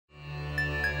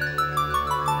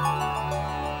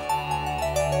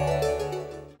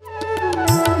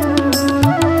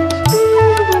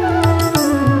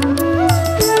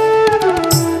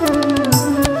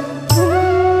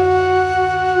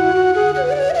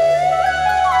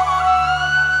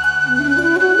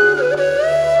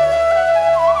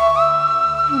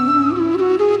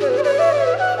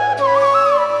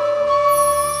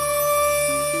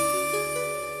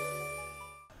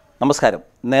നമസ്കാരം.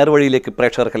 നേർവഴിയിലേക്ക്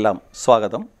പ്രേക്ഷകർക്കെല്ലാം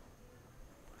സ്വാഗതം.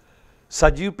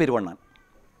 സജീവ് പെരുവണ്ണാൻ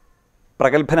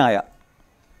പ്രഗത്ഭനായ,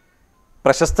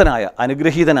 പ്രശസ്തനായ,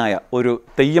 അനുഗ്രഹീതനായ ഒരു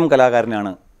തെയ്യം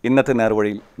കലാകാരനാണ് ഇന്നത്തെ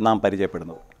നേർവഴിയിൽ നാം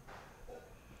പരിചയപ്പെടുന്നത്.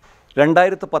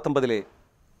 2019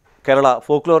 കേരള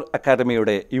ഫോക്ലോർ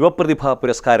അക്കാദമിയുടെ യുവപ്രതിഭാ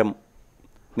പുരസ്കാരം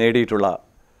നേടിയിട്ടുള്ള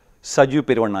സജീവ്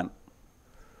പെരുവണ്ണാൻ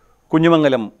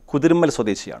കുഞ്ഞുമംഗലം കുതിരുമ്മൽ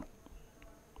സ്വദേശിയാണ്.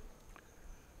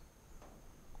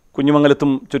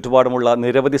 കുഞ്ഞുമംഗലത്തും ചുറ്റുപാടുമുള്ള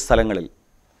നിരവധി സ്ഥലങ്ങളിൽ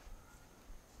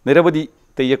നിരവധി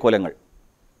തെയ്യക്കോലങ്ങൾ,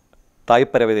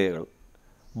 തായ്പരവതകൾ,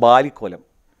 ബാലിക്കോലം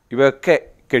ഇവയൊക്കെ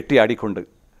കെട്ടിയാടിക്കൊണ്ട്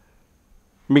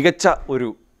മികച്ച ഒരു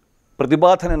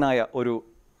പ്രതിഭാധനനായ ഒരു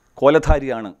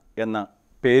കോലധാരിയാണ് എന്ന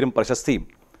പേരും പ്രശസ്തിയും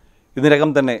ഇതിനകം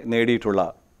തന്നെ നേടിയിട്ടുള്ള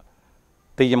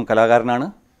തെയ്യം കലാകാരനാണ്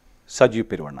സജീവ്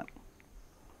പെരുവണ്ണാൻ.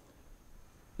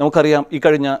 നമുക്കറിയാം, ഈ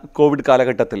കഴിഞ്ഞ കോവിഡ്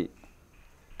കാലഘട്ടത്തിൽ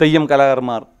തെയ്യം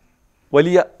കലാകാരന്മാർ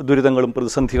വലിയ ദുരിതങ്ങളും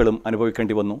പ്രതിസന്ധികളും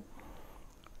അനുഭവിക്കേണ്ടി വന്നു.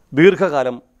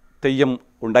 ദീർഘകാലം തെയ്യം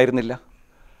ഉണ്ടായിരുന്നില്ല.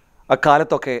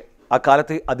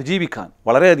 അക്കാലത്തെ അതിജീവിക്കാൻ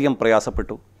വളരെയധികം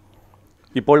പ്രയാസപ്പെട്ടു.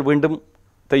 ഇപ്പോൾ വീണ്ടും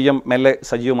തെയ്യം മെല്ലെ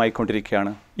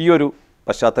സജീവമായിക്കൊണ്ടിരിക്കുകയാണ്. ഈ ഒരു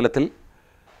പശ്ചാത്തലത്തിൽ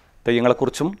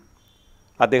തെയ്യങ്ങളെക്കുറിച്ചും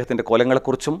അദ്ദേഹത്തിൻ്റെ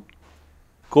കോലങ്ങളെക്കുറിച്ചും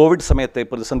കോവിഡ് സമയത്തെ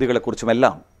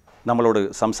പ്രതിസന്ധികളെക്കുറിച്ചുമെല്ലാം നമ്മളോട്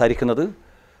സംസാരിക്കുന്നത്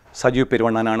സജീവ്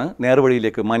പെരുവണ്ണാനാണ്.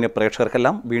 നേർവഴിയിലേക്ക് മാന്യ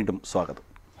പ്രേക്ഷകർക്കെല്ലാം വീണ്ടും സ്വാഗതം.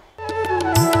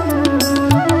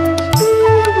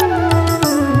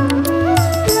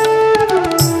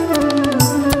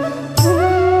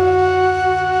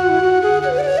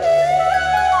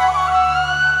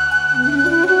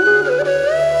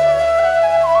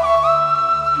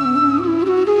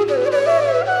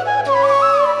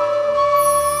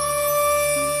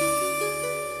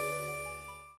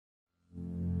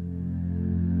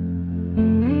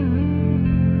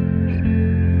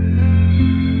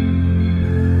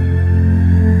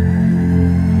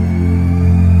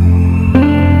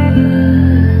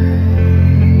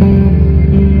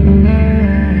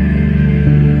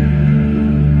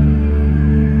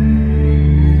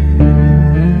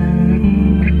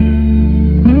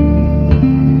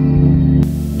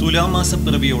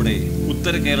 തുലാമാസപ്പിറവിയോടെ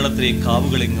ഉത്തര കേരളത്തിലെ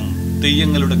കാവുകളെങ്ങും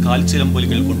തെയ്യങ്ങളുടെ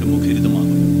കാൽച്ചിലമ്പൊലികൾ കൊണ്ട്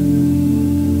മുഖരിതമാകും.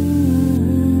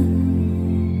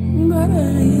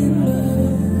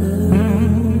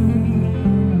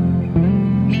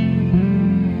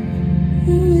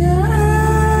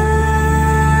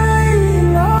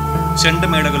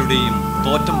 ചെണ്ടമേളകളുടെയും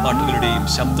തോറ്റം പാട്ടുകളുടെയും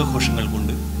ശബ്ദഘോഷങ്ങൾ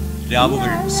കൊണ്ട്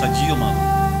രാവുകൾ സജീവമാകും.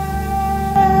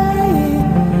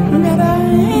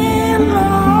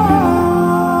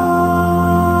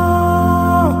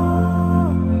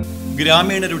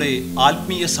 ഗ്രാമീണരുടെ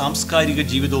ആത്മീയ സാംസ്കാരിക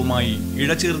ജീവിതവുമായി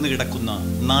ഇഴചേർന്ന് കിടക്കുന്ന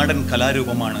നാടൻ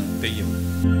കലാരൂപമാണ് തെയ്യം.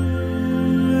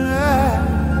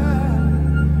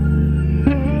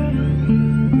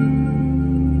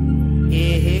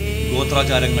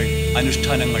 ഗോത്രാചാരങ്ങൾ,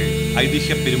 അനുഷ്ഠാനങ്ങൾ,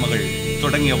 ഐതിഹ്യ പെരുമകൾ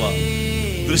തുടങ്ങിയവ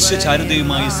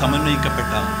ദൃശ്യചാരുതയുമായി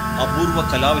സമന്വയിക്കപ്പെട്ട അപൂർവ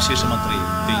കലാവിശേഷമത്രേ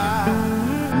തെയ്യം.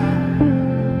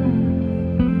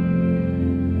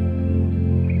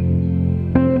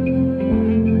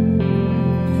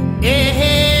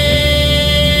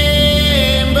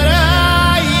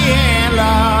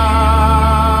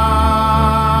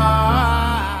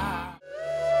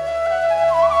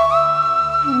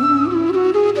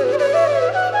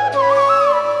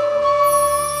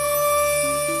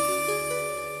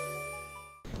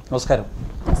 നമസ്കാരം.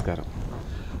 നമസ്കാരം.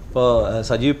 ഇപ്പോൾ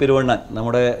സജീവ് പെരുവണ്ണാൻ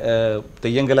നമ്മുടെ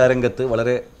തെയ്യം കലാരംഗത്ത്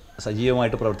വളരെ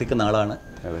സജീവമായിട്ട് പ്രവർത്തിക്കുന്ന ആളാണ്.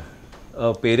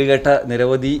 പേരുകേട്ട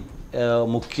നിരവധി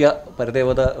മുഖ്യ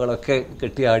പരദേവതകളൊക്കെ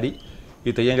കെട്ടിയാടി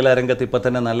ഈ തെയ്യം കലാരംഗത്ത് ഇപ്പോൾ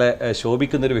തന്നെ നല്ല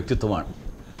ശോഭിക്കുന്നൊരു വ്യക്തിത്വമാണ്.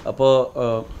 അപ്പോൾ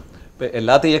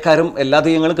എല്ലാ തെയ്യക്കാരും എല്ലാ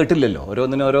തെയ്യങ്ങളും കെട്ടില്ലല്ലോ,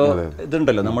 ഓരോന്നിനും ഓരോ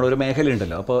ഇതുണ്ടല്ലോ, നമ്മളൊരു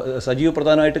മേഖലയുണ്ടല്ലോ. അപ്പോൾ സജീവ്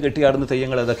പ്രധാനമായിട്ട് കെട്ടിയാടുന്ന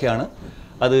തെയ്യങ്ങൾ ഏതൊക്കെയാണ്,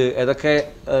 അത് ഏതൊക്കെ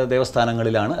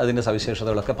ദേവസ്ഥാനങ്ങളിലാണ്, അതിൻ്റെ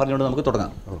സവിശേഷതകളൊക്കെ പറഞ്ഞുകൊണ്ട് നമുക്ക്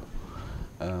തുടങ്ങാം.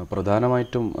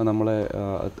 പ്രധാനമായിട്ടും നമ്മളെ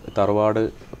തറവാട്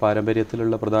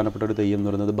പാരമ്പര്യത്തിലുള്ള പ്രധാനപ്പെട്ട ഒരു തെയ്യം എന്ന്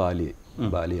പറയുന്നത്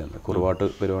ബാലിയാണ്. കുറുവാട്ട്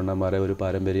പെരുവണ്ണന്മാരെ ഒരു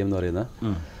പാരമ്പര്യം എന്ന് പറയുന്ന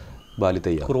ബാലി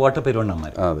തെയ്യം. കുറുവാട്ട്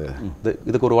പെരുവണ്ണന്മാർ. അതെ,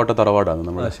 ഇത് കുറുവാട്ട് തറവാടാണ്,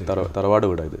 നമ്മുടെ തറവാട്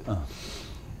വീടാ ഇത്.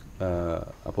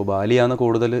 അപ്പോൾ ബാലിയാണ്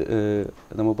കൂടുതൽ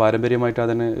നമ്മൾ പാരമ്പര്യമായിട്ട്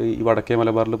അതിന് ഈ വടക്കേ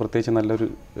മലബാറിൽ പ്രത്യേകിച്ച് നല്ലൊരു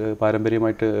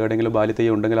പാരമ്പര്യമായിട്ട് എവിടെയെങ്കിലും ബാലി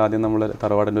തെയ്യം ഉണ്ടെങ്കിൽ ആദ്യം നമ്മൾ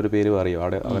തറവാടിൻ്റെ ഒരു പേര് പറയും,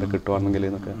 അവിടെ അവരെ കിട്ടുവാണെങ്കിൽ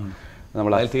എന്നൊക്കെ.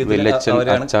 നമ്മൾ വെല്ലച്ചൻ,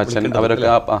 അച്ചാച്ചൻ, അവരൊക്കെ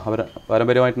അവർ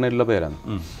പാരമ്പര്യമായിട്ടുള്ള പേരാണ്.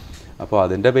 അപ്പോൾ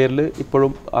അതിൻ്റെ പേരിൽ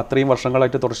ഇപ്പോഴും അത്രയും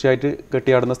വർഷങ്ങളായിട്ട് തുടർച്ചയായിട്ട്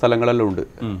കെട്ടിയാടുന്ന സ്ഥലങ്ങളെല്ലാം ഉണ്ട്.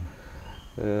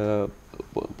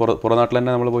 പുറനാട്ടിൽ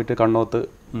തന്നെ നമ്മൾ പോയിട്ട് കണ്ണോത്ത്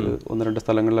 1-2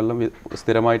 സ്ഥലങ്ങളിലെല്ലാം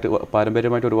സ്ഥിരമായിട്ട്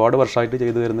പാരമ്പര്യമായിട്ട് ഒരുപാട് വർഷമായിട്ട്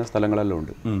ചെയ്തു വരുന്ന സ്ഥലങ്ങളെല്ലാം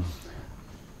ഉണ്ട്.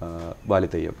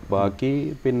 ബാലിത്തെയ്യം. ബാക്കി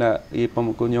പിന്നെ ഇപ്പം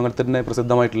കുഞ്ഞുമംഗലത്തിൻ്റെ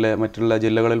പ്രസിദ്ധമായിട്ടുള്ള മറ്റുള്ള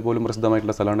ജില്ലകളിൽ പോലും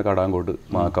പ്രസിദ്ധമായിട്ടുള്ള സ്ഥലമാണ് കടാങ്കോട്ട്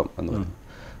മാക്കം എന്ന് പറയുന്നത്.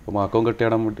 അപ്പോൾ മാക്കവും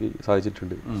കെട്ടിയാടാൻ വേണ്ടി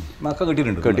സാധിച്ചിട്ടുണ്ട്. മാക്കം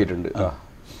കെട്ടിയിട്ടുണ്ട്.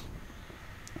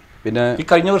 പിന്നെ ഈ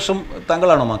കഴിഞ്ഞ വർഷം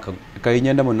താങ്കളാണോ മാക്കം?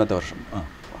 കഴിഞ്ഞതിൻ്റെ മുന്നത്തെ വർഷം.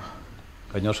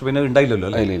 കഴിഞ്ഞ വർഷം പിന്നെ ഉണ്ടായില്ലല്ലോ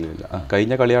അല്ലേ? ഇല്ല.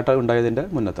 കഴിഞ്ഞ കളിയാട്ടം ഉണ്ടായതിൻ്റെ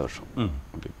മുന്നത്തെ വർഷം.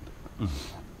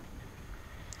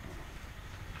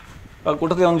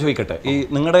 കൂട്ടത്തിൽ ഒന്ന് ചോദിക്കട്ടെ, ഈ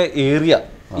നിങ്ങളുടെ ഏരിയ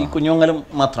ഈ കുഞ്ഞുമംഗലം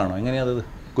മാത്രമാണോ? എങ്ങനെയാണത്?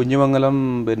 കുഞ്ഞുമംഗലം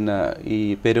പിന്നെ ഈ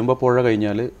പെരുമ്പപ്പുഴ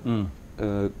കഴിഞ്ഞാൽ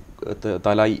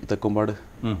തലായി, തെക്കുംപാട്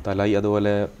തലായി,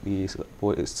 അതുപോലെ ഈ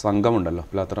സംഘമുണ്ടല്ലോ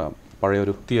പിലാത്ര,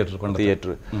 പഴയൊരു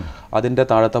തിയേറ്റർ, അതിൻ്റെ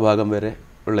താഴത്തെ ഭാഗം വരെ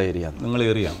ഉള്ള ഏരിയ. നിങ്ങൾ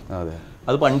ഏരിയ? അതെ.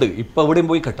 അത് പണ്ട്, ഇപ്പം എവിടെയും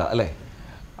പോയി കെട്ടാം അല്ലേ?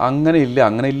 അങ്ങനെ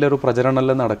ഇല്ല ഒരു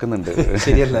പ്രചരണമെല്ലാം നടക്കുന്നുണ്ട്.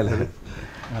 ശരിയല്ലേ?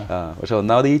 പക്ഷെ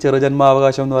ഒന്നാമത് ഈ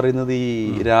ചെറുജന്മാവകാശം എന്ന് പറയുന്നത് ഈ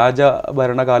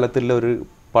രാജഭരണകാലത്തിലുള്ള ഒരു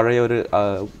പഴയ ഒരു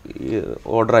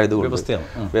ഓർഡർ ആയതുകൊണ്ട്,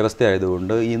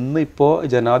 വ്യവസ്ഥയായതുകൊണ്ട് ഇന്നിപ്പോൾ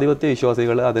ജനാധിപത്യ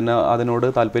വിശ്വാസികൾ അതിനോട്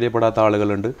താല്പര്യപ്പെടാത്ത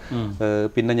ആളുകളുണ്ട്.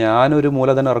 പിന്നെ ഞാനൊരു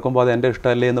മൂലധനം ഇറക്കുമ്പോൾ അത് എൻ്റെ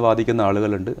ഇഷ്ടമല്ലേ എന്ന് വാദിക്കുന്ന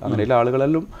ആളുകളുണ്ട്. അങ്ങനെയുള്ള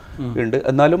ആളുകളെല്ലാം ഉണ്ട്.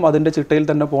 എന്നാലും അതിൻ്റെ ചിട്ടയിൽ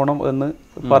തന്നെ പോകണം എന്ന്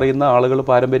പറയുന്ന ആളുകൾ,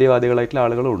 പാരമ്പര്യവാദികളായിട്ടുള്ള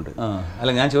ആളുകളും ഉണ്ട്.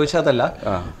 അല്ല, ഞാൻ ചോദിച്ചതല്ല,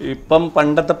 ഇപ്പം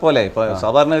പണ്ടത്തെ പോലെ ഇപ്പോൾ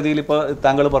സാധാരണ രീതിയിൽ ഇപ്പോൾ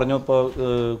താങ്കൾ പറഞ്ഞു ഇപ്പോൾ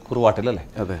കുറുവാട്ടിലല്ലേ?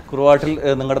 അതെ. കുറുവാട്ടിൽ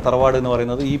നിങ്ങളുടെ തറവാട് എന്ന്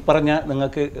പറയുന്നത് ഈ പറഞ്ഞ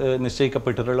നിങ്ങൾക്ക്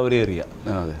നിശ്ചയിക്കപ്പെട്ടിട്ടുള്ള ഒരു ഏരിയ.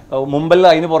 മുമ്പല്ല,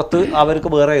 അതിന് പുറത്ത് അവർക്ക്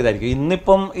വേറെ ഇതായിരിക്കും.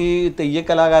 ഇന്നിപ്പം ഈ തെയ്യ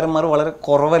കലാകാരന്മാർ വളരെ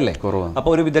കുറവല്ലേ?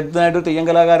 അപ്പോൾ ഒരു വിദഗ്ധനായിട്ട് തെയ്യം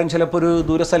കലാകാരൻ ചിലപ്പോൾ ഒരു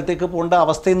ദൂര സ്ഥലത്തേക്ക് പോകേണ്ട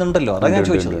അവസ്ഥയുന്നുണ്ടല്ലോ. അതാണ് ഞാൻ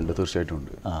ചോദിച്ചത്. തീർച്ചയായിട്ടും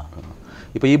ഉണ്ട്.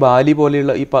 ഇപ്പോൾ ഈ ബാലി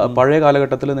പോലെയുള്ള ഈ പഴയ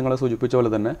കാലഘട്ടത്തിൽ നിങ്ങളെ സൂചിപ്പിച്ച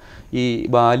പോലെ തന്നെ ഈ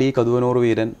ബാലി, കതുവനൂർ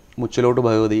വീരൻ, മുച്ചിലോട്ട്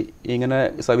ഭഗവതി, ഇങ്ങനെ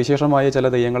സവിശേഷമായ ചില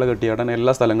തെയ്യങ്ങൾ കെട്ടിയാടാൻ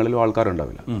എല്ലാ സ്ഥലങ്ങളിലും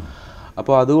ആൾക്കാരുണ്ടാവില്ല.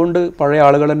 അപ്പോൾ അതുകൊണ്ട് പഴയ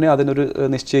ആളുകൾ തന്നെ അതിനൊരു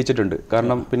നിശ്ചയിച്ചിട്ടുണ്ട്.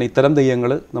 കാരണം പിന്നെ ഇത്തരം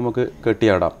തെയ്യങ്ങൾ നമുക്ക്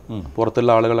കെട്ടിയാടാം,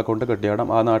 പുറത്തുള്ള ആളുകളെ കൊണ്ട് കെട്ടിയാടാം.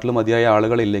 ആ നാട്ടിൽ മതിയായ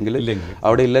ആളുകളില്ലെങ്കിൽ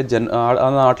അവിടെ ഇല്ല ആ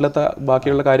നാട്ടിലത്തെ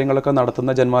ബാക്കിയുള്ള കാര്യങ്ങളൊക്കെ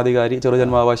നടത്തുന്ന ജന്മാധികാരി,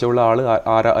 ചെറുജന്മാവകാശമുള്ള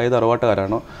ആൾ ഏത്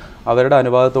അറുവാട്ടുകാരാണോ അവരുടെ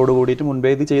അനുവാദത്തോട് കൂടിയിട്ട് മുൻപേ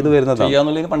ഇത് ചെയ്തു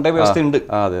വരുന്നതാണ്. പണ്ടേ വ്യവസ്ഥയുണ്ട്.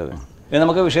 അതെ.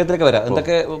 നമുക്ക് വിഷയത്തിലേക്ക് വരാം.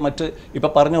 എന്തൊക്കെ മറ്റ്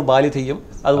ഇപ്പം പറഞ്ഞു ബാലി തെയ്യം,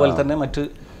 അതുപോലെ തന്നെ മറ്റ്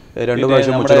 2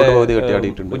 പ്രാവശ്യം മുച്ചിലോട്ട് ഭഗവതി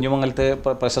കെട്ടിയാടിയിട്ടുണ്ട്. കുഞ്ഞുമംഗലത്തെ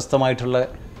പ്രശസ്തമായിട്ടുള്ള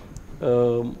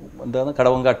എന്താണ്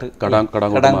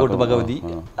കടാങ്കോട്ട് ഭഗവതി,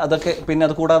 അതൊക്കെ. പിന്നെ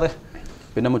അത് കൂടാതെ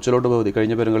പിന്നെ മുച്ചിലോട്ട് ഭഗവതി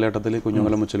കഴിഞ്ഞ പെരുങ്കളിയാട്ടത്തിൽ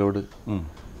കുഞ്ഞുമംഗലം മുച്ചിലോട്.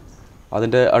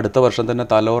 അതിൻ്റെ അടുത്ത വർഷം തന്നെ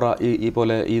തലോറ, ഈ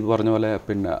പോലെ ഈ പറഞ്ഞ പോലെ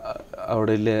പിന്നെ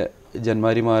അവിടെ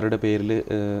ജന്മാരിമാരുടെ പേരിൽ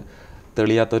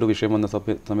തെളിയാത്തൊരു വിഷയം വന്ന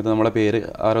സമയത്ത് നമ്മളെ പേര്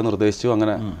ആരോ നിർദ്ദേശിച്ചു.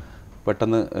 അങ്ങനെ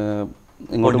പെട്ടെന്ന്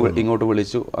ഇങ്ങോട്ട്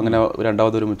വിളിച്ചു. അങ്ങനെ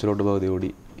രണ്ടാമതൊരു മുച്ചിലോട്ട് ഭഗവതി കൂടി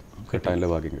കെട്ടാനുള്ള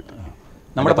ഭാഗ്യം കിട്ടി.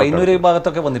 നമ്മുടെ പയ്യന്നൂർ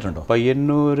ഭാഗത്തൊക്കെ വന്നിട്ടുണ്ടോ?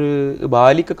 പയ്യന്നൂർ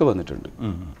ബാലിക്കൊക്കെ വന്നിട്ടുണ്ട്.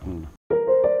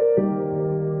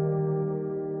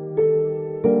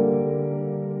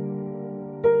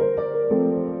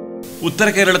 ഉത്തര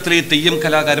കേരളത്തിലെ തെയ്യം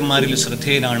കലാകാരന്മാരിൽ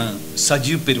ശ്രദ്ധേയനാണ്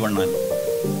സജീവ് പെരുവണ്ണാൻ.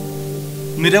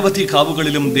 നിരവധി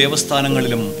കാവുകളിലും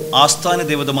ദേവസ്ഥാനങ്ങളിലും ആസ്ഥാന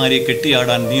ദേവതമാരെ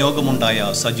കെട്ടിയാടാൻ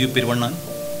നിയോഗമുണ്ടായ സജീവ് പെരുവണ്ണാൻ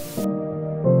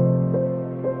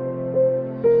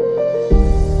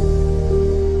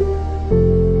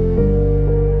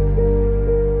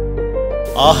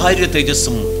ആഹാര്യ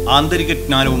തേജസ്സും ആന്തരിക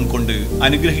ജ്ഞാനവും കൊണ്ട്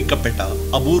അനുഗ്രഹിക്കപ്പെട്ട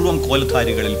അപൂർവം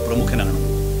കോലധാരികളിൽ പ്രമുഖനാണ്.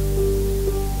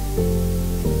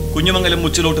 കുഞ്ഞുമംഗലം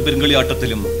മുച്ചിലോട്ട്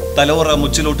പെരുങ്കളിയാട്ടത്തിലും തലോറ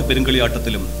മുച്ചിലോട്ട്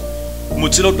പെരുങ്കളിയാട്ടത്തിലും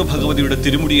മുച്ചിലോട്ട് ഭഗവതിയുടെ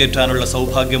തിരുമുടിയേറ്റാനുള്ള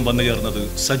സൗഭാഗ്യം വന്നു ചേർന്നത്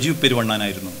സജീവ്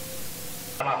പെരുവണ്ണാനായിരുന്നു.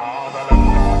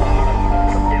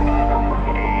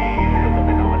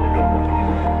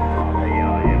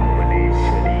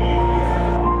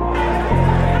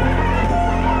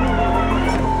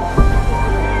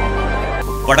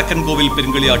 വടക്കൻകോവിൽ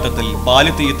പെരുങ്കളിയാട്ടത്തിൽ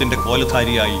ബാലിതെയ്യത്തിന്റെ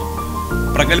കോലധാരിയായി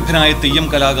പ്രഗത്ഭനായ തെയ്യം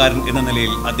കലാകാരൻ എന്ന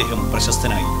നിലയിൽ അദ്ദേഹം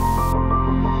പ്രശസ്തനായി.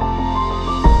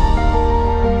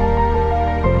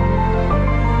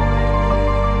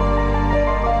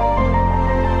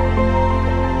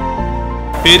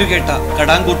 പേരുകേട്ട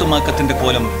കടാങ്കോട്ടുമാക്കത്തിന്റെ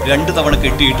കോലം 2 തവണ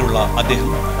കെട്ടിയിട്ടുള്ള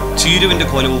അദ്ദേഹം ചീരുവിന്റെ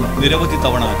കോലവും നിരവധി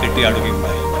തവണ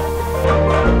കെട്ടിയാടുകയുണ്ടായി.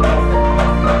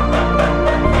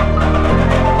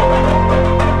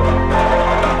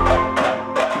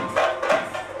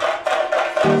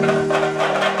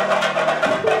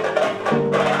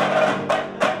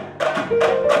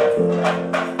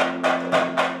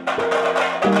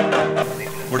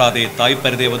 കൂടാതെ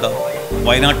തായ്പരദേവത,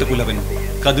 വയനാട്ടുകുലവൻ,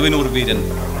 കതുവനൂർ വീരൻ,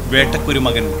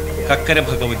 വേട്ടക്കുരുമകൻ, കക്കര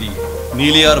ഭഗവതി,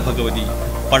 നീലിയാർ ഭഗവതി,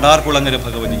 പടാർകുളങ്ങര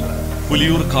ഭഗവതി,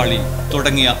 പുലിയൂർ കാളി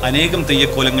തുടങ്ങിയ അനേകം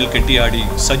തെയ്യക്കോലങ്ങൾ കെട്ടിയാടി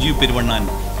സജീവ് പെരുവണ്ണാൻ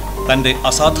തൻ്റെ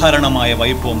അസാധാരണമായ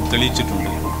വൈഭവം തെളിയിച്ചിട്ടുണ്ട്.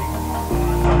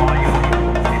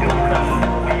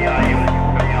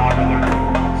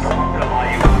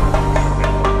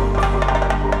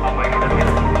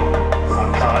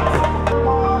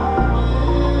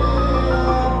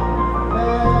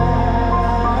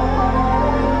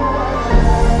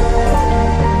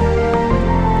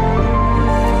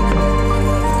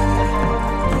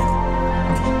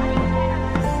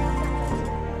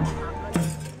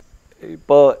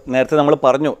 ഇപ്പോൾ നേരത്തെ നമ്മൾ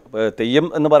പറഞ്ഞു തെയ്യം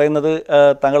എന്ന് പറയുന്നത്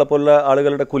താങ്കളെപ്പോലുള്ള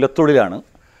ആളുകളുടെ കുലത്തൊഴിലാണ്.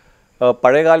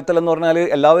 പഴയ കാലത്തിലെന്ന് പറഞ്ഞാൽ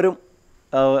എല്ലാവരും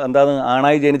എന്താണ്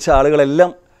ആണായി ജനിച്ച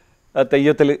ആളുകളെല്ലാം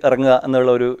തെയ്യത്തിൽ ഇറങ്ങുക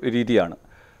എന്നുള്ള ഒരു രീതിയാണ്.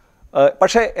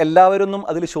 പക്ഷേ എല്ലാവരൊന്നും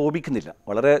അതിൽ ശോഭിക്കുന്നില്ല.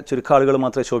 വളരെ ചുരുക്കം ആളുകൾ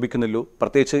മാത്രമേ ശോഭിക്കുന്നുള്ളൂ.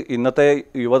 പ്രത്യേകിച്ച് ഇന്നത്തെ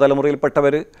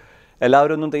യുവതലമുറയിൽപ്പെട്ടവർ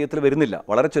എല്ലാവരൊന്നും തെയ്യത്തിൽ വരുന്നില്ല.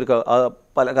 വളരെ ചുരുക്കം.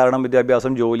 പല കാരണം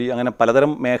വിദ്യാഭ്യാസം, ജോലി, അങ്ങനെ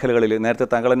പലതരം മേഖലകളിൽ നേരത്തെ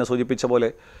താങ്കൾ തന്നെ സൂചിപ്പിച്ച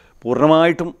പോലെ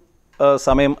പൂർണ്ണമായിട്ടും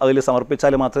സമയം അതിൽ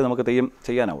സമർപ്പിച്ചാൽ മാത്രമേ നമുക്ക് തെയ്യം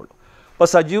ചെയ്യാനാവുള്ളൂ. അപ്പോൾ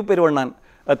സജീവ് പെരുവണ്ണാൻ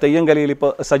തെയ്യം കലയിൽ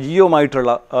ഇപ്പോൾ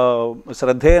സജീവമായിട്ടുള്ള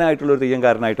ശ്രദ്ധേയനായിട്ടുള്ളൊരു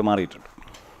തെയ്യംകാരനായിട്ട് മാറിയിട്ടുണ്ട്.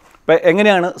 അപ്പോൾ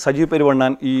എങ്ങനെയാണ് സജീവ്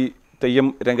പെരുവണ്ണാൻ ഈ തെയ്യം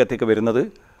രംഗത്തേക്ക് വരുന്നത്?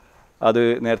 അത്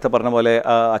നേരത്തെ പറഞ്ഞ പോലെ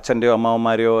അച്ഛൻ്റെയോ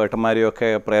അമ്മാവന്മാരെയോ ഏട്ടന്മാരെയോ ഒക്കെ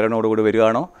പ്രേരണയോടുകൂടി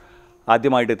വരികയാണോ?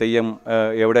 ആദ്യമായിട്ട് തെയ്യം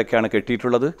എവിടെയൊക്കെയാണ്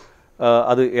കെട്ടിയിട്ടുള്ളത്?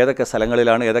 അത് ഏതൊക്കെ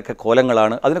സ്ഥലങ്ങളിലാണ്, ഏതൊക്കെ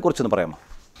കോലങ്ങളാണ്? അതിനെക്കുറിച്ചൊന്ന് പറയാമോ?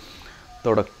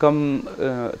 തുടക്കം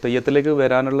തെയ്യത്തിലേക്ക്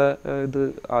വരാനുള്ള ഇത്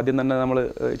ആദ്യം തന്നെ നമ്മൾ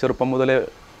ചെറുപ്പം മുതലേ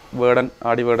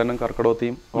ആടി വേടനും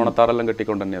കർക്കടോത്തിയും ഓണത്താറെല്ലാം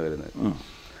കെട്ടിക്കൊണ്ട് തന്നെയാണ് വരുന്നത്.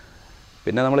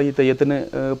 പിന്നെ നമ്മൾ ഈ തെയ്യത്തിന്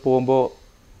പോകുമ്പോൾ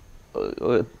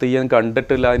തെയ്യം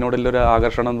കണ്ടിട്ടില്ല, അതിനോടുള്ളൊരു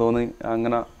ആകർഷണം തോന്നി.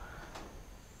 അങ്ങനെ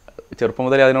ചെറുപ്പം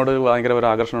മുതലേ അതിനോട് ഭയങ്കര ഒരു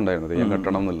ആകർഷണം ഉണ്ടായിരുന്നു, തെയ്യം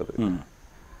കെട്ടണം എന്നുള്ളത്.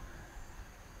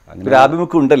 ഒരു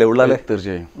ആഭിമുഖ്യം ഉണ്ടല്ലേ ഉള്ളാലെ?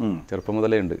 തീർച്ചയായും ചെറുപ്പം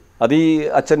മുതലേ ഉണ്ട്. അത് ഈ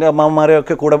അച്ഛൻ്റെ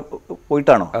അമ്മാവന്മാരെയൊക്കെ കൂടെ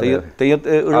പോയിട്ടാണോ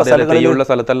തെയ്യമുള്ള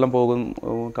സ്ഥലത്തെല്ലാം പോകും,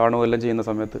 കാണുകയെല്ലാം ചെയ്യുന്ന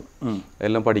സമയത്ത്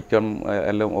എല്ലാം പഠിക്കണം,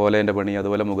 എല്ലാം ഓലേൻ്റെ പണി,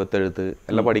 അതുപോലെ മുഖത്തെഴുത്ത്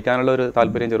എല്ലാം പഠിക്കാനുള്ള ഒരു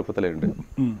താല്പര്യം ചെറുപ്പത്തിലേ ഉണ്ട്.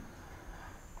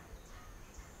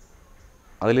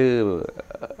 അതിൽ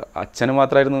അച്ഛന്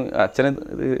മാത്രമായിരുന്നു, അച്ഛന്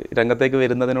രംഗത്തേക്ക്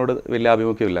വരുന്നതിനോട് വലിയ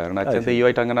ആഭിമുഖ്യമില്ല. കാരണം അച്ഛൻ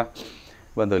തെയ്യമായിട്ട് അങ്ങനെ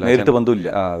നേരിട്ട് ബന്ധമില്ല.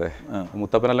 അതെ,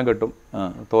 മുത്തപ്പനെല്ലാം കെട്ടും,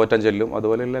 തോറ്റം ചെല്ലും,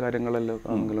 അതുപോലെയുള്ള കാര്യങ്ങളെല്ലാം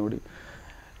ആണെങ്കിലും കൂടി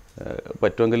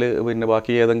പറ്റുമെങ്കിൽ പിന്നെ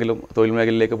ബാക്കി ഏതെങ്കിലും തൊഴിൽ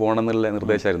മേഖലയിലേക്ക് പോകണം എന്നുള്ള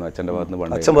നിർദ്ദേശമായിരുന്നു അച്ഛൻ്റെ ഭാഗത്ത്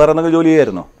നിന്ന്. അച്ഛൻ വേറെ എന്തെങ്കിലും ജോലി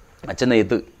ചെയ്യായിരുന്നോ? അച്ഛൻ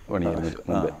നെയ്ത്ത്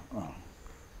പണിയായിരുന്നു.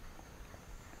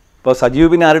 ഇപ്പോൾ സജീവ്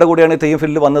പിന്നെ ആരുടെ കൂടെയാണ് തെയ്യം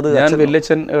ഫീൽഡിൽ വന്നത്? ഞാൻ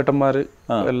വല്യച്ഛൻ, ഏട്ടന്മാർ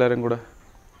എല്ലാവരും കൂടെ.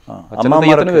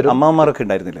 അമ്മാവന്മാരൊക്കെ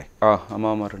ഉണ്ടായിരുന്നില്ലേ?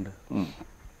 അമ്മാവന്മാരുണ്ട്,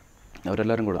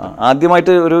 അവരെല്ലാവരും കൂടെ.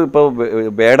 ആദ്യമായിട്ട് ഒരു ഇപ്പോൾ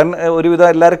വേടൻ ഒരുവിധം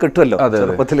എല്ലാവരും കിട്ടുമല്ലോ,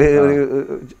 ചെറുപ്പത്തിൽ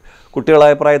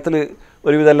കുട്ടികളായ പ്രായത്തിൽ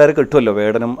ഒരുവിധം എല്ലാവരും കിട്ടുമല്ലോ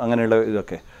വേടനും അങ്ങനെയുള്ള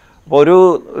ഇതൊക്കെ. അപ്പോൾ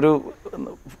ഒരു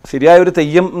ശരിയായ ഒരു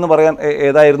തെയ്യം എന്ന് പറയാൻ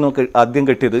ഏതായിരുന്നു ആദ്യം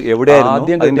കെട്ടിയത്? എവിടെയായിരുന്നു?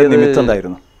 അതിൻ്റെ നിമിത്തം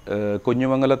എന്തായിരുന്നു?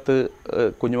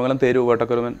 കുഞ്ഞുമംഗലം തേരു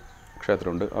വേട്ടക്കുരുമൻ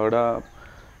ക്ഷേത്രമുണ്ട്, അവിടെ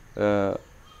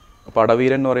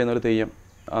പടവീരൻ എന്ന് പറയുന്ന ഒരു തെയ്യം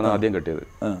ആണ് ആദ്യം കെട്ടിയത്.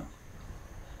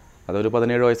 അതൊരു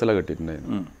 17 വയസ്സെല്ലാം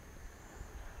കെട്ടിയിട്ടുണ്ടായിരുന്നു.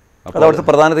 അപ്പോൾ അവിടുത്തെ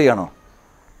പ്രധാന തെയ്യാണോ?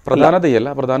 പ്രധാന തെയ്യല്ല,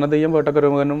 പ്രധാന തെയ്യം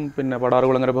വേട്ടക്കരുമകനും പിന്നെ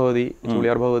പടാറുകുളങ്ങര ഭഗവതി,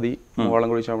 ചുളിയാർ ഭഗവതി,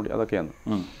 മൂവാളംകുഴി ചാമുടി അതൊക്കെയാണ്.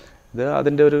 ഇത്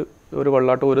അതിൻ്റെ ഒരു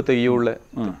വെള്ളാട്ടം, ഒരു തെയ്യമുള്ള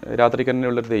രാത്രിക്ക്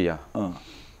തന്നെയുള്ളൊരു തെയ്യാണ്.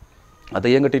 ആ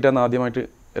തെയ്യം കെട്ടിയിട്ടാണ് ആദ്യമായിട്ട്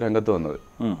രംഗത്ത് വന്നത്.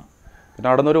 പിന്നെ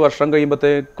അവിടെ നിന്ന് ഒരു വർഷം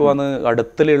കഴിയുമ്പോഴത്തേക്ക് വന്ന്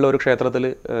അടുത്തിലുള്ള ഒരു ക്ഷേത്രത്തിൽ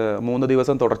 3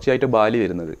 ദിവസം തുടർച്ചയായിട്ട് ബാലി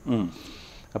വരുന്നത്.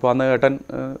 അപ്പോൾ അന്ന് ഏട്ടൻ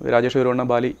രാജേഷ് പെരുവണ്ണ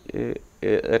ബാലി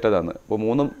ഏറ്റതാണ്. അപ്പോൾ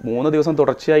 3 ദിവസം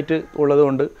തുടർച്ചയായിട്ട് ഉള്ളത്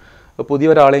കൊണ്ട്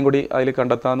പുതിയൊരാളെയും കൂടി അതിൽ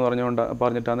കണ്ടെത്താമെന്ന്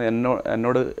പറഞ്ഞിട്ടാണ്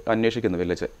എന്നോട് അന്വേഷിക്കുന്നത്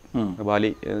വില്ലച്ചൻ, ബാലി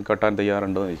കെട്ടാൻ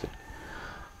തയ്യാറുണ്ടോ എന്ന് ചോദിച്ചിട്ട്.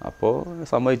 അപ്പോൾ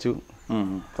സമ്മതിച്ചു.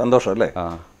 സന്തോഷം അല്ലേ?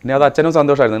 പിന്നെ അത് അച്ഛനും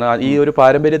സന്തോഷമായിരുന്നു. ഈ ഒരു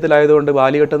പാരമ്പര്യത്തിലായതുകൊണ്ട്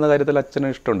ബാലി കെട്ടുന്ന കാര്യത്തിൽ അച്ഛനും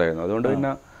ഇഷ്ടമുണ്ടായിരുന്നു. അതുകൊണ്ട്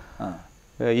പിന്നെ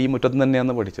ഈ മുറ്റത്ത്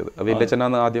തന്നെയാണ് പഠിച്ചത്.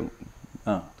 വില്ലച്ചനാണ് ആദ്യം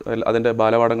അതിൻ്റെ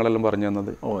ബാലപാഠങ്ങളെല്ലാം പറഞ്ഞു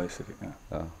തന്നത്. ഓ ശരി.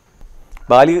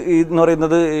 ബാലി എന്ന്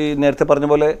പറയുന്നത് ഈ നേരത്തെ പറഞ്ഞ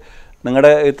പോലെ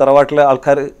നിങ്ങളുടെ ഈ തറവാട്ടിലെ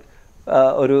ആൾക്കാർ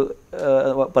ഒരു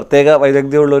പ്രത്യേക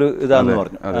വൈദഗ്ധ്യമുള്ളൊരു ഇതാണെന്ന്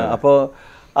പറഞ്ഞു. അപ്പോൾ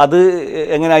അത്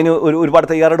എങ്ങനെ അതിന് ഒരുപാട്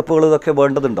തയ്യാറെടുപ്പുകൾ ഇതൊക്കെ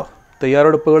വേണ്ടതുണ്ടോ?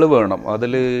 തയ്യാറെടുപ്പുകൾ വേണം.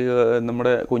 അതിൽ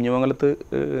നമ്മുടെ കുഞ്ഞുമംഗലത്ത്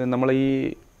നമ്മളെ ഈ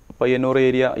പയ്യന്നൂർ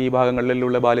ഏരിയ ഈ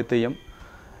ഭാഗങ്ങളിലുള്ള ബാലിത്തെയ്യം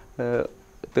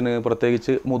ത്തിന്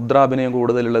പ്രത്യേകിച്ച് മുദ്രാഭിനയം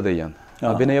കൂടുതലുള്ള തെയ്യാണ്,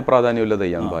 അഭിനയ പ്രാധാന്യമുള്ള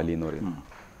തെയ്യാണ് ബാലി എന്ന് പറയുന്നത്.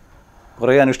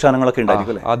 കുറേ അനുഷ്ഠാനങ്ങളൊക്കെ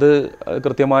ഉണ്ടായിരിക്കും. അത്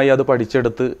കൃത്യമായി അത്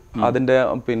പഠിച്ചെടുത്ത് അതിൻ്റെ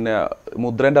പിന്നെ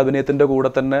മുദ്രൻ്റെ അഭിനയത്തിൻ്റെ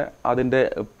കൂടെ തന്നെ അതിൻ്റെ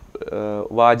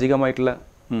വാചികമായിട്ടുള്ള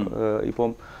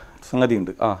ഇപ്പം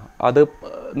സംഗതിയുണ്ട്. അത്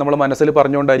നമ്മൾ മനസ്സിൽ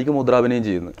പറഞ്ഞുകൊണ്ടായിരിക്കും മുദ്രാഭിനയം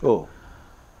ചെയ്യുന്നത്.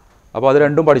 അപ്പോൾ അത്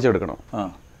രണ്ടും പഠിച്ചെടുക്കണം.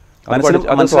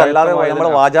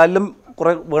 വാചാലും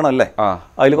കുറെ വേണമല്ലേ?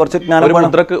 അതിൽ കുറച്ച്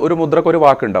ഒരു മുദ്രക്ക് ഒരു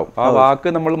വാക്കുണ്ടാവും. ആ വാക്ക്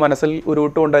നമ്മൾ മനസ്സിൽ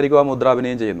ഉരുവിട്ടുകൊണ്ടായിരിക്കും ആ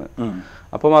മുദ്രാഭിനയം ചെയ്യുന്നത്.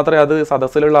 അപ്പോൾ മാത്രമേ അത്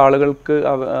സദസ്സിലുള്ള ആളുകൾക്ക്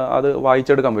അത്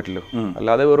വായിച്ചെടുക്കാൻ പറ്റുള്ളൂ.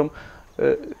 അല്ലാതെ വെറും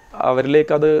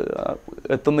അവരിലേക്ക് അത്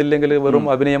എത്തുന്നില്ലെങ്കിൽ വെറും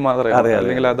അഭിനയം മാത്രമേ,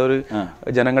 അല്ലെങ്കിൽ അതൊരു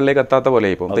ജനങ്ങളിലേക്ക് എത്താത്ത പോലെ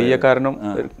ഇപ്പം തെയ്യക്കാരനും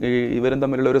ഇവരും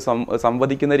തമ്മിലുള്ള ഒരു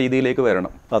സംവദിക്കുന്ന രീതിയിലേക്ക്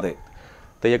വരണം. അതെ,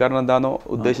 തെയ്യക്കാരൻ എന്താണോ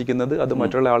ഉദ്ദേശിക്കുന്നത് അത്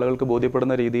മറ്റുള്ള ആളുകൾക്ക്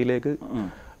ബോധ്യപ്പെടുന്ന രീതിയിലേക്ക്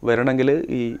വരണമെങ്കിൽ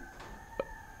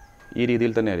ഈ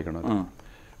രീതിയിൽ തന്നെ ആയിരിക്കണം.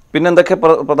 പിന്നെ എന്തൊക്കെ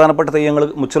പ്രധാനപ്പെട്ട തെയ്യങ്ങൾ?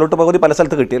 മുച്ചിലോട്ട് പകുതി പല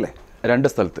സ്ഥലത്ത് കിട്ടിയല്ലേ?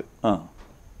 2 സ്ഥലത്ത്.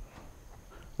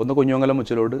 ഒന്ന് കുഞ്ഞുമംഗലം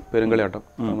മുച്ചിലോട് പെരുങ്കളിയാട്ടം,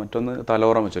 മറ്റൊന്ന്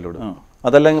തലോറ മുച്ചിലോട്.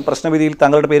 അതെല്ലാം പ്രശ്നവിധിയിൽ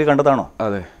താങ്കളുടെ പേര് കണ്ടതാണോ?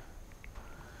 അതെ.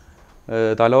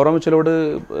 തലോറ മുച്ചിലോട്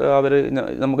അവർ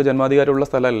നമുക്ക് ജന്മാധികാരമുള്ള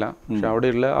സ്ഥലമല്ല, പക്ഷെ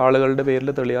അവിടെയുള്ള ആളുകളുടെ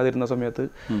പേരിൽ തെളിയാതിരുന്ന സമയത്ത്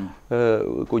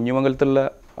കുഞ്ഞുമംഗലത്തുള്ള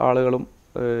ആളുകളും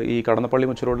ഈ കടന്നപ്പള്ളി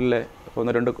മുച്ചിലോടിലെ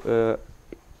 1-2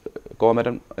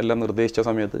 കോമരൻ എല്ലാം നിർദ്ദേശിച്ച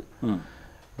സമയത്ത്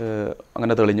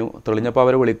അങ്ങനെ തെളിഞ്ഞപ്പോൾ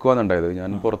അവർ വിളിക്കുകയെന്നുണ്ടായത്. ഞാൻ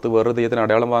പുറത്ത് വേറൊരു തെയ്യത്തിന്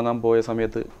അടയാളം വാങ്ങാൻ പോയ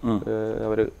സമയത്ത്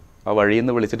അവർ ആ വഴിയിൽ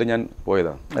നിന്ന് വിളിച്ചിട്ട് ഞാൻ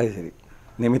പോയതാണ്. അത് ശരി,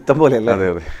 നിമിത്തം പോലെയല്ല. അതെ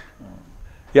അതെ.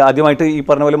 ഈ ആദ്യമായിട്ട് ഈ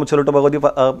പറഞ്ഞ പോലെ മുച്ചിലോട്ട് ഭഗവതി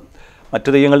മറ്റു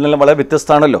തെയ്യങ്ങളിൽ നിന്നെല്ലാം വളരെ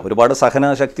വ്യത്യസ്തമാണല്ലോ. ഒരുപാട്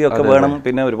സഹനശക്തിയൊക്കെ വേണം,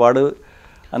 പിന്നെ ഒരുപാട്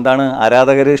എന്താണ്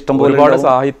ആരാധകർ ഇഷ്ടംപോലെ, ഒരുപാട്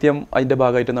സാഹിത്യം അതിന്റെ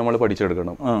ഭാഗമായിട്ട് നമ്മൾ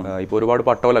പഠിച്ചെടുക്കണം. ഇപ്പോൾ ഒരുപാട്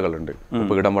പട്ടോലകളുണ്ട്.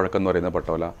 പീഠം മുഴക്കം എന്ന് പറയുന്ന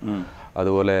പട്ടോല,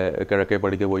 അതുപോലെ കിഴക്കേ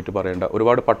പടിക്ക് പോയിട്ട് പറയേണ്ട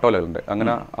ഒരുപാട് പട്ടോലകളുണ്ട്.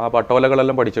 അങ്ങനെ ആ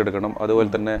പട്ടോലകളെല്ലാം പഠിച്ചെടുക്കണം. അതുപോലെ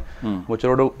തന്നെ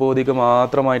മുച്ചിലോട് ഭഗവതിക്ക്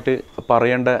മാത്രമായിട്ട്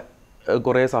പറയേണ്ട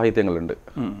കുറേ സാഹിത്യങ്ങളുണ്ട്,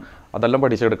 അതെല്ലാം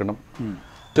പഠിച്ചെടുക്കണം.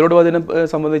 മുച്ചിലോട് ഭഗവതിനെ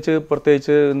സംബന്ധിച്ച്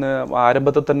പ്രത്യേകിച്ച്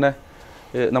ആരംഭത്തിൽ തന്നെ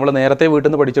നമ്മൾ നേരത്തെ വീട്ടിൽ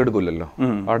നിന്ന് പഠിച്ചെടുക്കില്ലല്ലോ.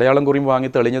 അടയാളം കുറിയും വാങ്ങി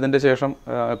തെളിഞ്ഞതിന്റെ ശേഷം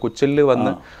കുച്ചില്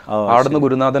വന്ന് ആടുന്ന്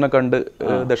ഗുരുനാഥനെ കണ്ട്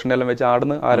ദക്ഷിണയെല്ലാം വെച്ച്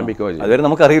ആടുന്ന് ആരംഭിക്കുക. അതുവരെ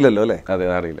നമുക്കറിയില്ലല്ലോ അല്ലേ? അതെ,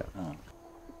 അറിയില്ല.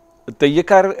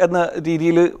 തെയ്യക്കാർ എന്ന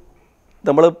രീതിയിൽ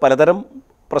നമ്മൾ പലതരം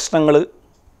പ്രശ്നങ്ങൾ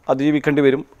അതിജീവിക്കേണ്ടി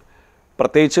വരും.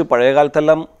 പ്രത്യേകിച്ച്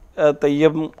പഴയകാലത്തെല്ലാം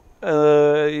തെയ്യം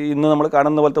ഇന്ന് നമ്മൾ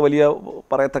കാണുന്ന പോലത്തെ വലിയ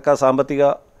പറയത്തക്ക സാമ്പത്തിക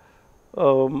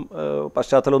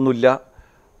പശ്ചാത്തലമൊന്നുമില്ല.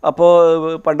 അപ്പോൾ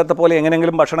പണ്ടത്തെ പോലെ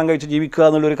എങ്ങനെയെങ്കിലും ഭക്ഷണം കഴിച്ച് ജീവിക്കുക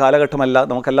എന്നുള്ളൊരു കാലഘട്ടമല്ല.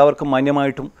 നമുക്കെല്ലാവർക്കും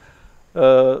മാന്യമായിട്ടും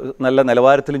നല്ല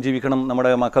നിലവാരത്തിലും ജീവിക്കണം,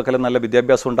 നമ്മുടെ മക്കൾക്കെല്ലാം നല്ല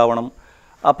വിദ്യാഭ്യാസം ഉണ്ടാവണം.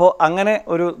 അപ്പോൾ അങ്ങനെ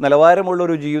ഒരു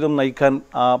നിലവാരമുള്ളൊരു ജീവിതം നയിക്കാൻ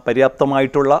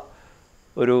പര്യാപ്തമായിട്ടുള്ള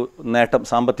ഒരു നേട്ടം,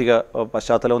 സാമ്പത്തിക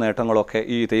പശ്ചാത്തലവും നേട്ടങ്ങളൊക്കെ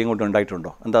ഈ തെയ്യം കൊണ്ട്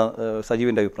ഉണ്ടായിട്ടുണ്ടോ? എന്താ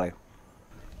സജീവിൻ്റെ അഭിപ്രായം?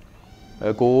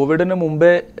 കോവിഡിന് മുമ്പേ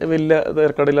വലിയ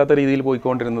തിരക്കടില്ലാത്ത രീതിയിൽ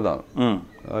പോയിക്കൊണ്ടിരുന്നതാണ്.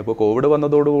 ഇപ്പോൾ കോവിഡ്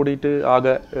വന്നതോട് കൂടിയിട്ട്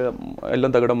ആകെ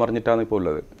എല്ലാം തകിടം മറിഞ്ഞിട്ടാണ് ഇപ്പോൾ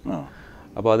ഉള്ളത്.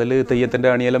 അപ്പോൾ അതിൽ തെയ്യത്തിൻ്റെ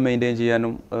അണിയെല്ലാം മെയിൻറ്റെയിൻ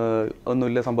ചെയ്യാനും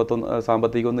ഒന്നുമില്ല,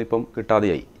 സാമ്പത്തികമൊന്നും ഇപ്പം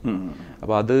കിട്ടാതെയായി.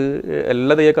 അപ്പോൾ അത്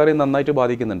എല്ലാ തെയ്യക്കാരെയും നന്നായിട്ട്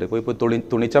ബാധിക്കുന്നുണ്ട്. ഇപ്പോൾ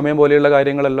തുണിച്ചമയം പോലെയുള്ള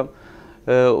കാര്യങ്ങളെല്ലാം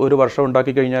ഒരു വർഷം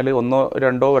ഉണ്ടാക്കി കഴിഞ്ഞാൽ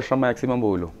 1-2 വർഷം മാക്സിമം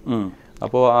പോകുമല്ലോ.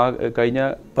 അപ്പോൾ ആ കഴിഞ്ഞ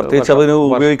പ്രത്യേകിച്ച് അതിന്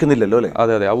ഉപയോഗിക്കുന്നില്ലല്ലോ അല്ലേ?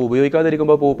 അതെ അതെ. അത്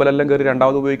ഉപയോഗിക്കാതിരിക്കുമ്പോൾ പൂപ്പലെല്ലാം കയറി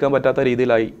രണ്ടാമത് ഉപയോഗിക്കാൻ പറ്റാത്ത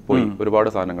രീതിയിലായി പോയി ഒരുപാട്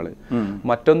സാധനങ്ങൾ.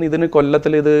 മറ്റൊന്ന്, ഇതിന്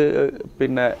കൊല്ലത്തിൽ ഇത്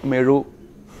പിന്നെ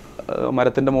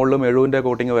മരത്തിന്റെ മുകളിൽ മെഴുവിന്റെ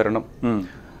കോട്ടിങ് വരണം.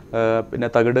 പിന്നെ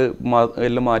തകിട്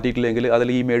എല്ലാം മാറ്റിയിട്ടില്ലെങ്കിൽ അതിൽ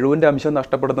ഈ മെഴുവിന്റെ അംശം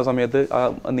നഷ്ടപ്പെടുന്ന സമയത്ത്, ആ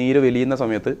നീര് വലിയുന്ന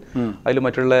സമയത്ത് അതിൽ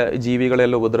മറ്റുള്ള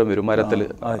ജീവികളെല്ലാം ഉപദ്രവം വരും മരത്തിൽ.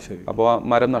 അപ്പോൾ ആ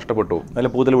മരം നഷ്ടപ്പെട്ടു പോകും, അതിൽ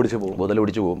പൂതൽ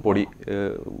പിടിച്ചു പോകും, പൊടി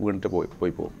വീണിട്ട്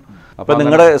പോയി പോകും. അപ്പോൾ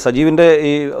നിങ്ങളുടെ സജീവിന്റെ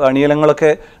ഈ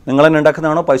അണിയലങ്ങളൊക്കെ നിങ്ങൾ തന്നെ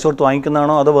ഉണ്ടാക്കുന്നതാണോ, പൈസ കൊടുത്ത്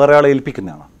വാങ്ങിക്കുന്നതാണോ, അതോ വേറെ ആളെ